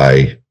surrounded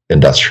by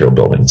industrial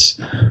buildings.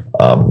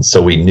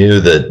 So we knew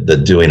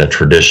that doing a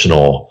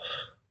traditional,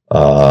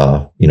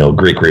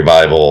 Greek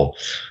Revival,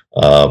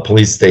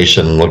 police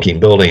station looking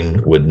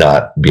building would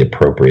not be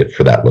appropriate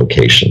for that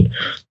location.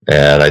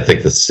 And I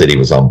think the city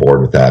was on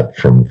board with that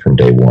from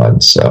day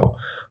one. So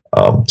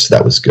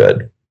that was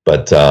good.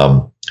 But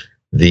the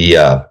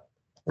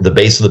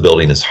base of the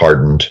building is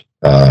hardened,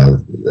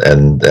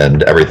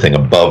 and everything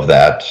above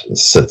that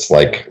sits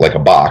like a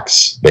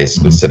box,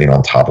 basically sitting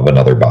on top of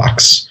another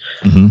box.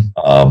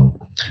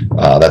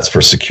 That's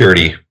for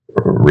security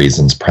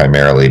reasons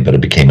primarily, but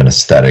it became an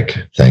aesthetic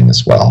thing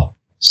as well.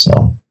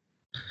 So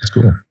it's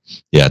cool.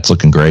 Yeah, it's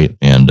looking great,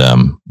 and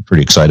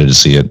pretty excited to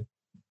see it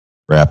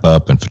wrap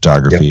up and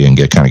photography and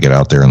get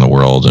out there in the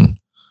world. And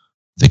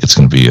I think it's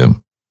going to be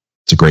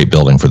it's a great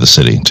building for the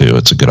city too.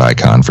 It's a good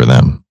icon for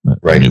them,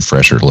 right? A new,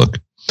 fresher look.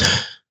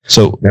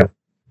 So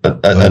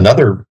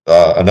another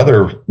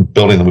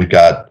building that we've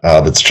got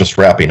that's just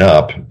wrapping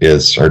up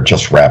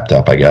just wrapped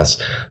up, I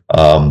guess.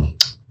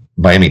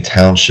 Miami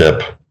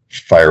Township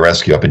Fire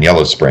Rescue up in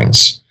Yellow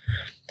Springs.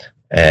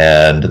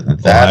 And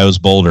Ohio's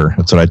Boulder.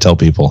 That's what I tell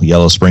people.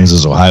 Yellow Springs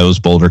is Ohio's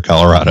Boulder,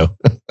 Colorado.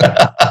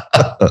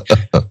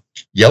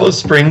 Yellow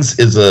Springs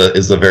is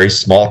a very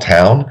small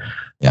town.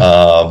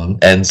 Yeah.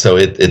 And so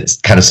it's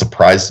kind of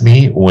surprised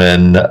me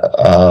when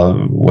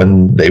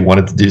they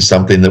wanted to do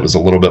something that was a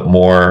little bit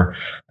more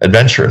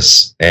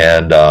adventurous.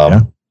 And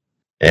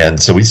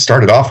so we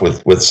started off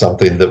with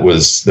something that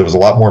was a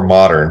lot more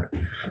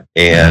modern.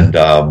 And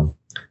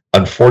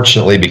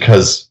unfortunately,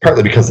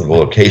 partly because of the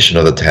location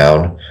of the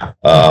town,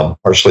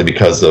 partially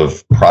because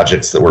of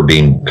projects that were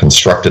being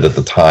constructed at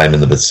the time in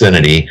the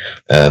vicinity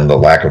and the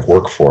lack of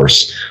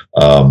workforce,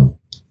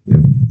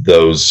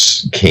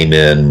 those came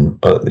in,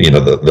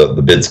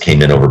 the bids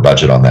came in over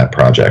budget on that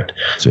project.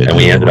 And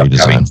we ended up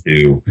having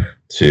to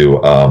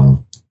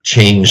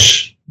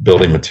change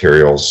building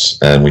materials,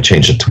 and we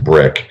changed it to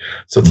brick.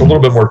 So it's a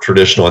little bit more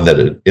traditional in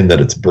that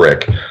it's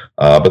brick,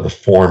 but the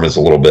form is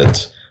a little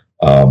bit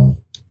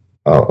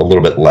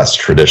less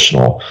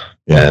traditional,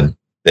 and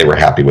they were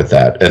happy with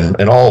that.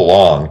 And all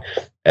along,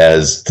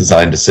 as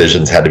design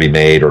decisions had to be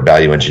made or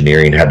value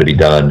engineering had to be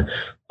done,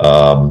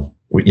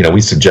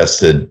 we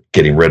suggested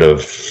getting rid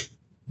of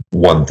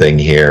one thing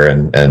here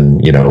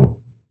and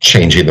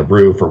changing the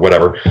roof or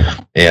whatever.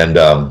 And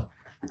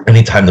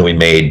anytime that we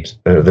made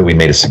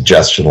a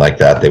suggestion like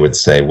that, they would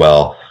say,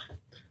 well,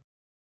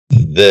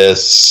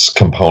 this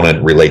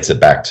component relates it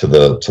back to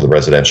the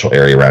residential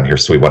area around here,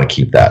 so we want to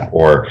keep that.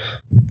 Or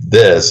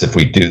this, if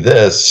we do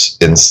this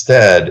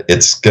instead,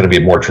 it's going to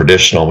be more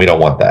traditional. We don't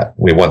want that.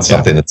 We want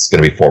something that's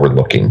going to be forward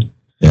looking.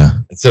 Yeah.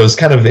 And so it's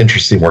kind of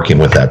interesting working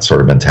with that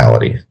sort of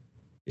mentality.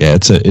 Yeah,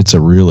 it's a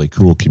really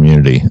cool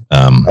community.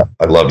 I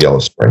love Yellow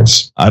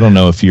Springs. I don't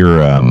know if you're,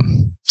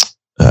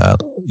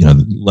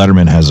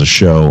 Letterman has a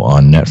show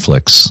on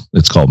Netflix.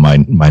 It's called My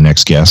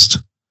Next Guest.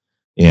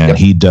 And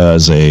he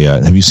does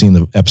have you seen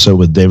the episode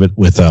with Dave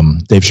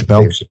Chappelle? Dave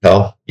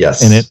Chappelle,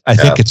 yes. And I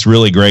think it's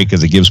really great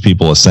because it gives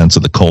people a sense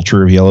of the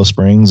culture of Yellow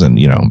Springs, and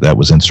that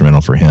was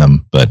instrumental for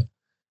him. But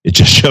it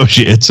just shows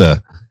you it's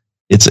a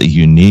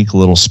unique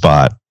little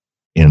spot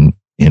in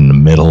the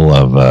middle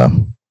of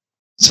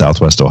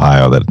Southwest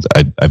Ohio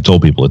that I've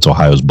told people it's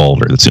Ohio's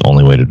Boulder. That's the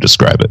only way to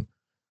describe it.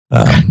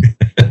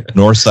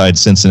 North side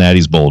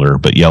Cincinnati's Boulder,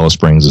 but Yellow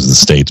Springs is the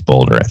state's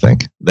Boulder, I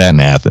think. That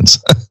and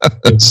Athens.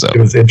 So it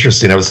was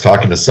interesting. I was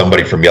talking to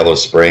somebody from Yellow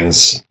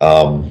Springs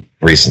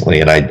recently,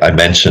 and I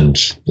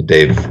mentioned the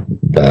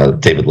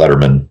David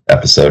Letterman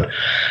episode,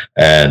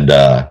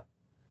 and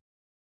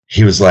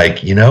he was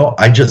like,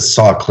 I just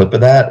saw a clip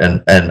of that,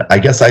 and I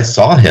guess I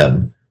saw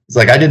him. It's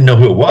like, I didn't know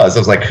who it was. I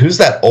was like, who's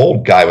that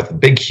old guy with a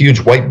big,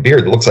 huge white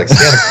beard that looks like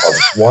Santa Claus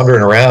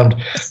wandering around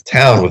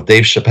town with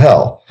Dave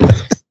Chappelle?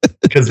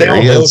 Because they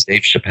all know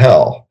Dave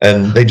Chappelle,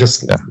 and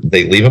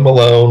they leave him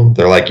alone.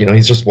 They're like,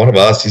 he's just one of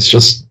us. He's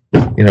just,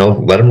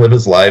 let him live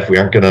his life. We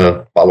aren't going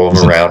to follow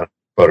him around,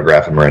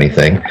 photograph him or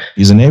anything.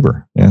 He's a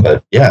neighbor. Yeah.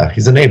 But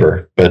he's a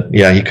neighbor. But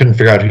he couldn't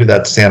figure out who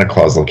that Santa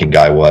Claus looking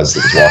guy was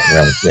that was walking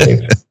around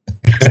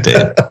with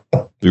Dave.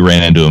 We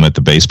ran into him at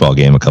the baseball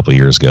game a couple of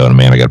years ago,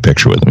 and I got a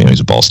picture with him. He's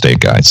a Ball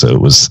State guy, so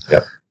it was.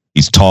 Yep.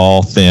 He's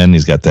tall, thin.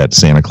 He's got that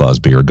Santa Claus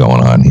beard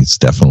going on. He's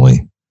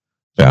definitely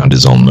found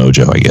his own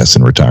mojo, I guess,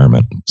 in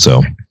retirement.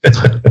 So,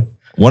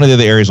 one of the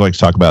other areas I like to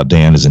talk about,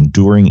 Dan, is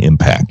enduring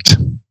impact.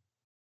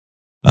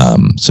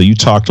 So you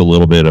talked a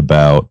little bit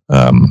about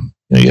you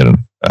had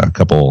a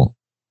couple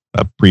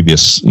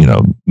previous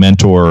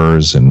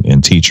mentors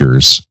and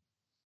teachers,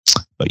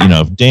 but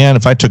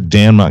if I took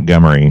Dan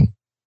Montgomery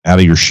out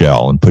of your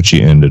shell and put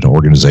you into an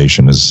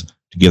organization is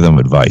to give them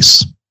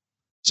advice.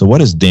 So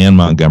what has Dan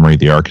Montgomery,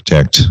 the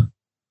architect,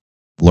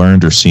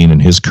 learned or seen in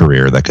his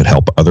career that could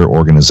help other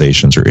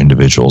organizations or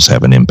individuals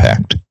have an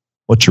impact?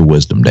 What's your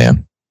wisdom,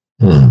 Dan?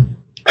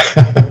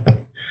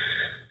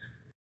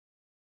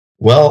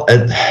 Well,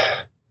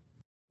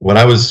 when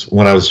I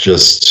was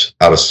just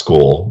out of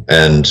school,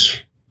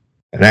 and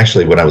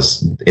actually when I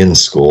was in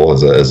school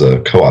as a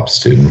co-op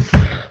student,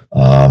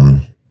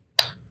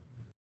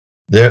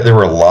 there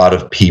were a lot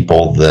of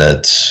people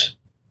that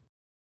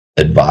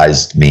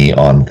advised me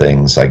on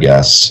things, I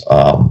guess.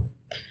 I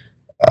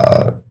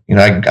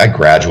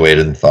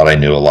graduated and thought I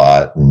knew a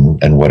lot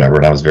and whatever,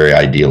 and I was very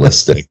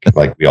idealistic,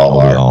 like we all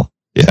are.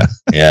 Yeah.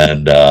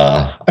 And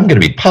I'm going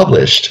to be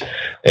published,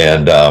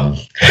 and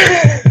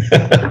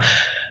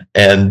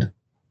and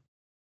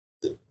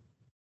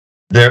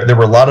there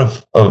were a lot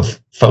of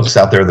folks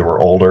out there that were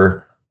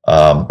older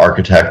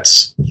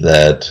architects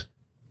that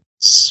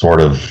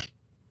sort of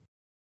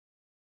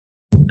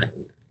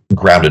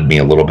grounded me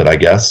a little bit, I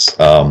guess.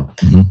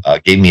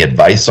 Gave me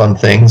advice on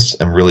things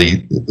and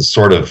really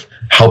sort of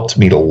helped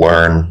me to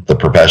learn the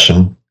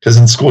profession. Because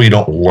in school, you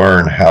don't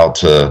learn how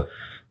to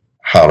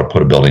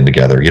put a building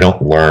together. You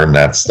don't learn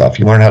that stuff.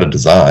 You learn how to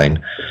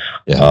design.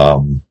 Yeah.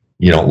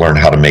 You don't learn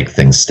how to make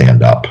things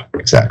stand up.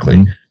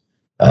 Exactly.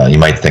 You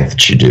might think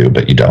that you do,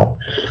 but you don't.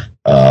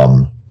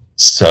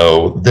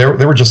 So there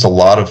were just a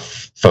lot of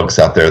folks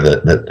out there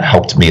that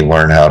helped me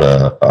learn how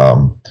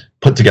to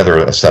put together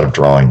a set of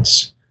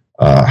drawings,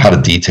 how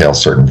to detail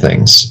certain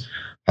things,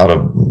 how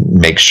to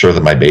make sure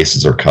that my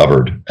bases are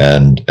covered,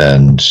 and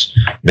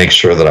make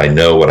sure that I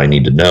know what I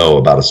need to know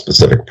about a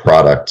specific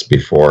product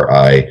before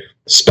I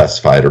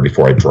specify it or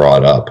before I draw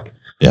it up.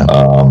 Yeah.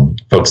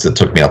 Folks that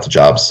took me out to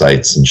job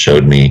sites and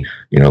showed me,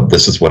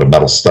 this is what a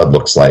metal stud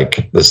looks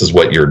like. This is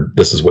what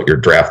you're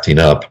drafting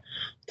up.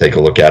 Take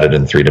a look at it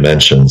in 3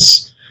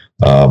 dimensions.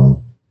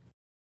 And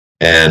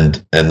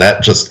that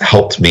just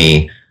helped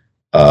me,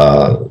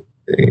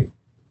 it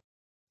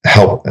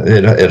helped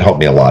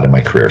me a lot in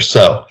my career.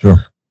 So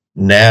sure.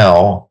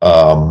 Now,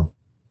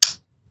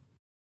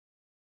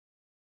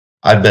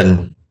 I've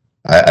been,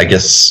 I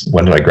guess,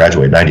 when did I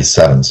graduate?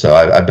 97. So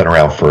I've been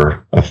around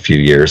for a few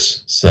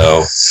years.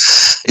 So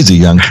he's a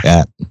young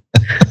cat.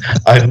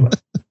 I'm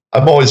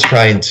always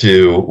trying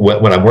to,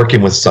 when I'm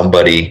working with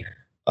somebody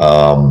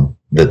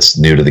that's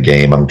new to the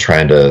game, I'm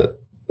trying to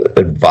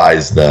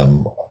advise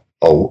them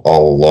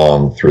all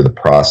along through the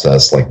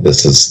process. Like,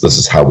 this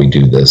is how we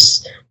do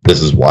this.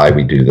 This is why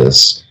we do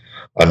this.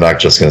 I'm not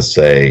just going to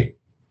say,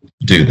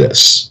 do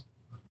this.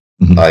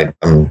 Mm-hmm.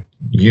 I'm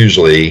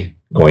usually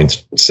going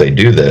to say,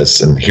 do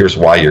this, and here's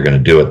why you're going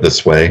to do it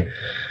this way.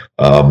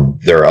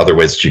 There are other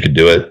ways that you could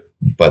do it,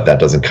 but that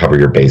doesn't cover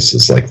your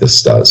bases like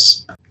this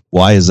does.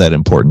 Why is that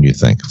important, you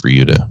think, for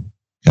you to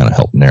kind of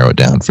help narrow it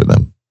down for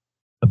them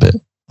a bit?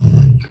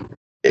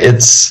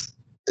 It's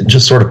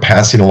just sort of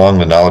passing along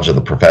the knowledge of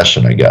the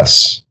profession, I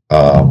guess.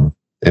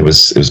 It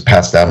was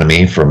passed down to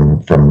me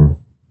from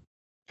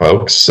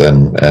folks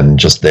and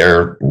just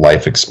their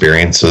life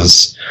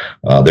experiences,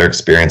 their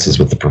experiences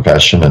with the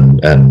profession,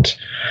 and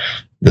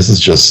this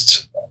is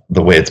just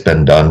the way it's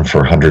been done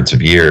for hundreds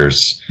of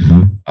years.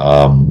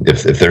 Mm-hmm.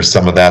 If there's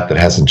some of that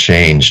hasn't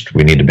changed,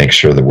 we need to make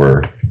sure that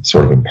we're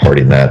sort of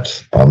imparting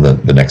that on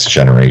the next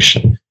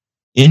generation.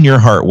 In your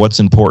heart, what's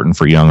important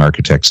for young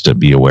architects to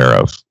be aware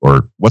of,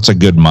 or what's a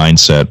good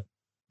mindset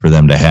for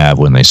them to have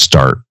when they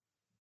start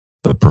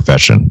the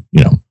profession,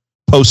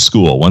 post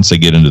school, once they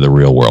get into the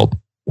real world?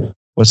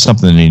 What's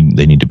something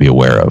they need to be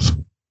aware of?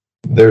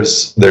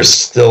 There's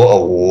still a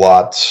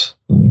lot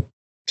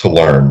to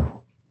learn.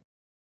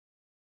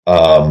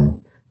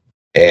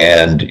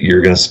 And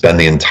you're going to spend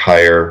the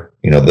entire,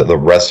 the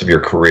rest of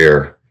your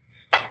career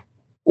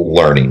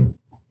learning.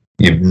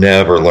 You've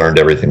never learned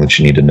everything that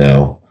you need to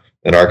know.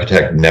 An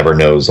architect never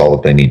knows all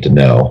that they need to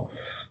know.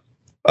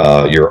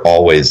 You're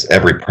always,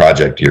 every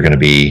project you're going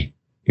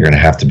to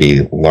have to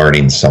be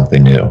learning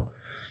something new.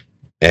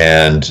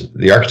 And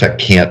the architect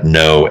can't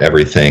know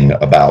everything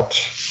about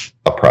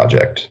a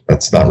project.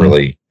 That's not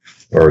really,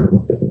 or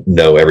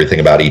know everything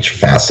about each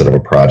facet of a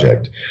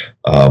project.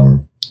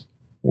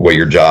 What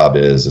your job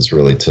is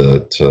really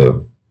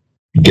to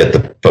get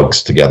the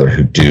folks together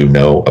who do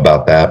know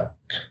about that,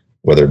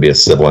 whether it be a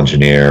civil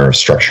engineer, or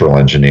structural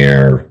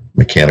engineer,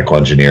 mechanical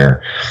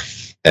engineer,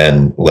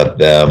 and let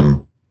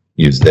them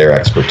use their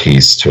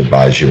expertise to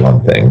advise you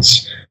on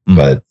things. Mm.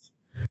 But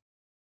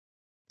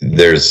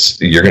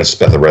you're going to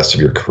spend the rest of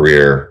your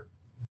career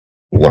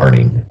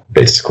learning,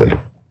 basically.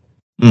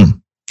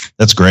 Mm.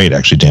 That's great,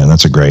 actually, Dan.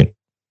 That's I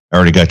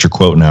already got your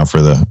quote now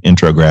for the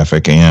intro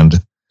graphic and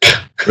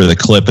for the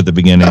clip at the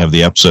beginning of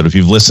the episode. If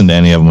you've listened to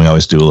any of them, we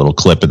always do a little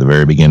clip at the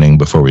very beginning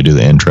before we do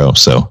the intro.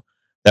 So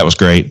that was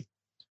great.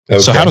 Okay.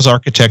 So how does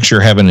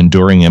architecture have an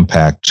enduring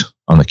impact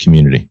on the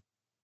community?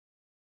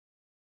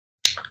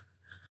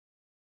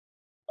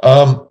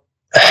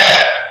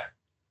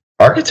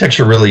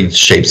 Architecture really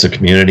shapes a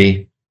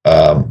community.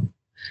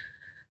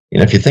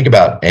 If you think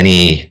about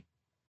any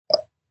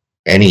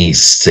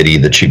city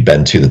that you've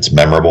been to that's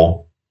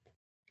memorable,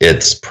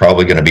 it's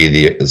probably going to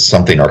be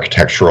something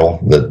architectural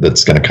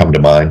that's going to come to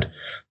mind.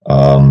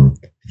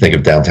 Think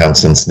of downtown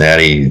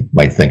Cincinnati, you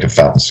might think of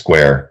Fountain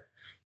Square.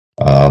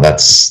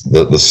 That's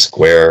the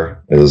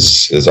square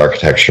is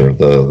architecture.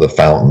 The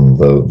fountain,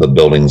 the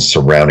buildings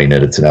surrounding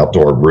it. It's an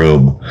outdoor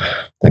room,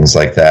 things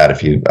like that.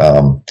 If you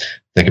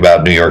think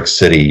about New York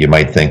City, you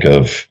might think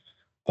of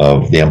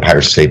the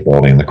Empire State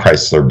Building, the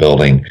Chrysler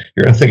Building.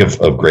 You're going to think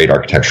of great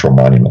architectural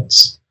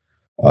monuments.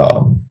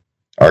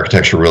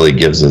 architecture really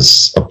gives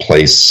us a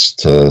place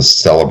to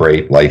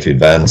celebrate life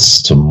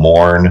events, to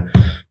mourn,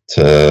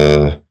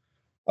 to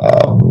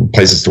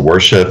places to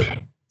worship,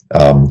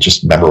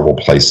 just memorable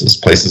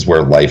places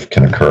where life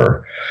can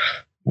occur.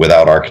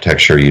 Without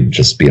architecture, you'd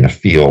just be in a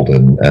field,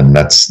 and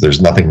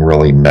there's nothing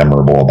really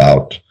memorable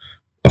about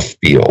a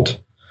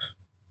field.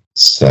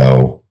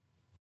 So,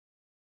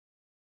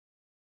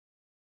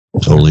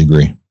 totally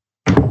agree.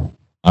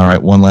 All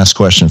right, one last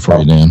question for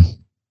you, Dan.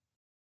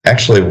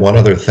 Actually, one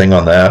other thing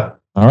on that.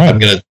 All right, I'm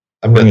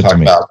gonna talk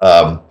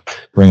about.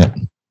 Bring it.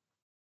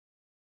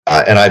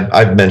 And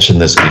I've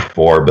mentioned this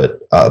before,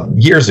 but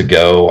years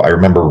ago, I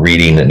remember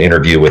reading an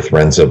interview with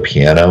Renzo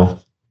Piano,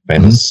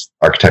 famous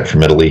architect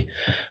from Italy.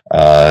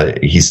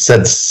 He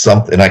said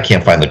something, and I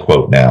can't find the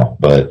quote now,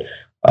 but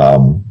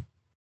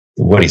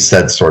what he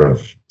said sort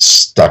of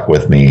stuck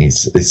with me. He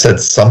said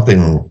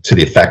something to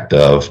the effect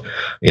of,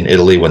 in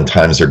Italy, when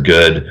times are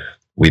good,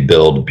 we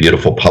build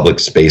beautiful public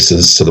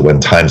spaces so that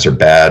when times are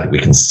bad, we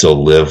can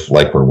still live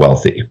like we're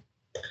wealthy.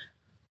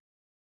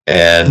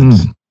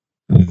 And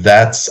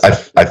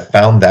I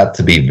found that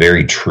to be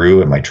very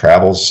true in my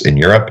travels in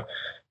Europe.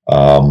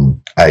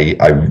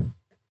 I'd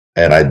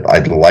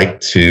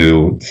like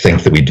to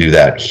think that we do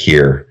that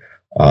here.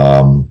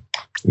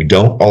 We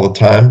don't all the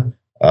time,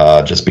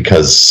 just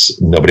because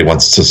nobody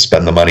wants to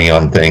spend the money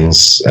on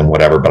things and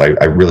whatever. But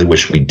I really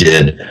wish we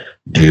did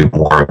do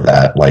more of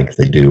that, like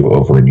they do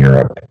over in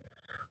Europe.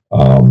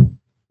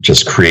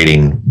 Just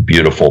creating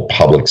beautiful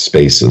public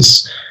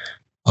spaces.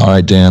 All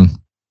right, Dan,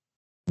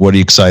 what are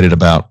you excited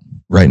about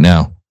right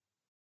now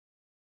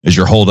as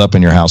you're holed up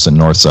in your house in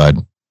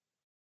Northside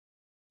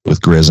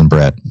with Grizz and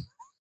Brett?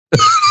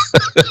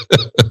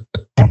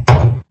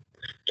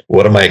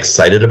 What am I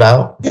excited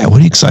about? Yeah, what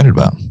are you excited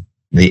about?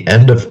 The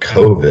end of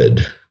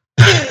COVID.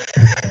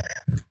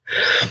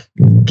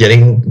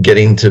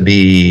 getting to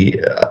be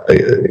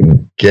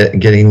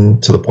getting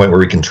to the point where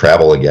we can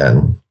travel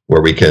again,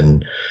 where we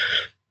can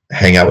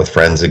hang out with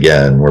friends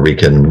again, where we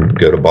can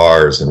go to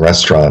bars and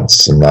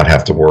restaurants and not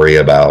have to worry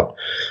about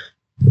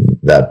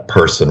that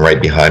person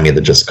right behind me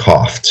that just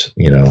coughed,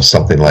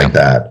 something like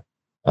that.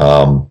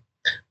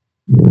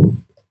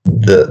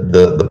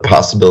 The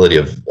possibility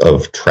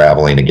of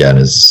traveling again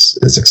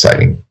is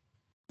exciting.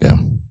 Yeah,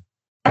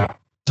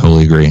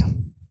 totally agree.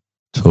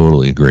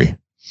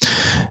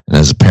 And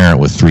as a parent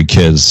with 3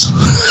 kids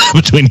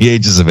between the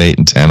ages of 8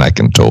 and 10, I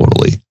can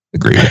totally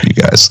agree with you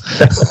guys.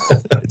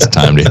 It's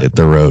time to hit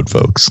the road,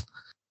 folks.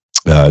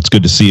 It's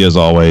good to see you as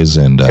always,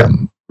 and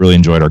really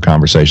enjoyed our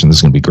conversation. This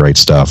is going to be great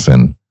stuff,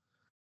 and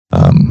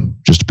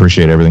just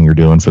appreciate everything you're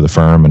doing for the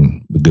firm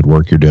and the good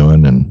work you're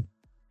doing and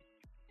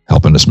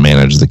helping us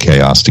manage the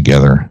chaos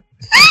together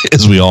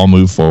as we all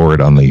move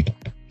forward on the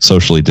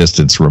socially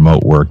distanced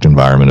remote work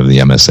environment of the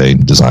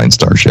MSA Design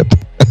Starship.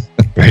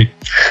 Right.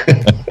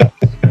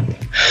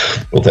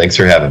 Well, thanks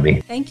for having me.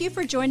 Thank you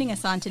for joining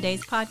us on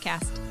today's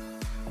podcast.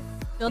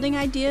 Building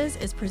Ideas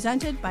is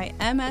presented by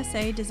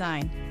MSA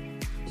Design.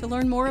 To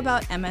learn more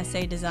about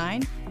MSA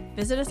Design,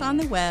 visit us on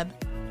the web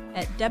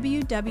at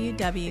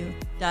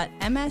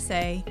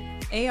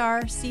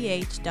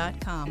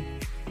www.msaarch.com.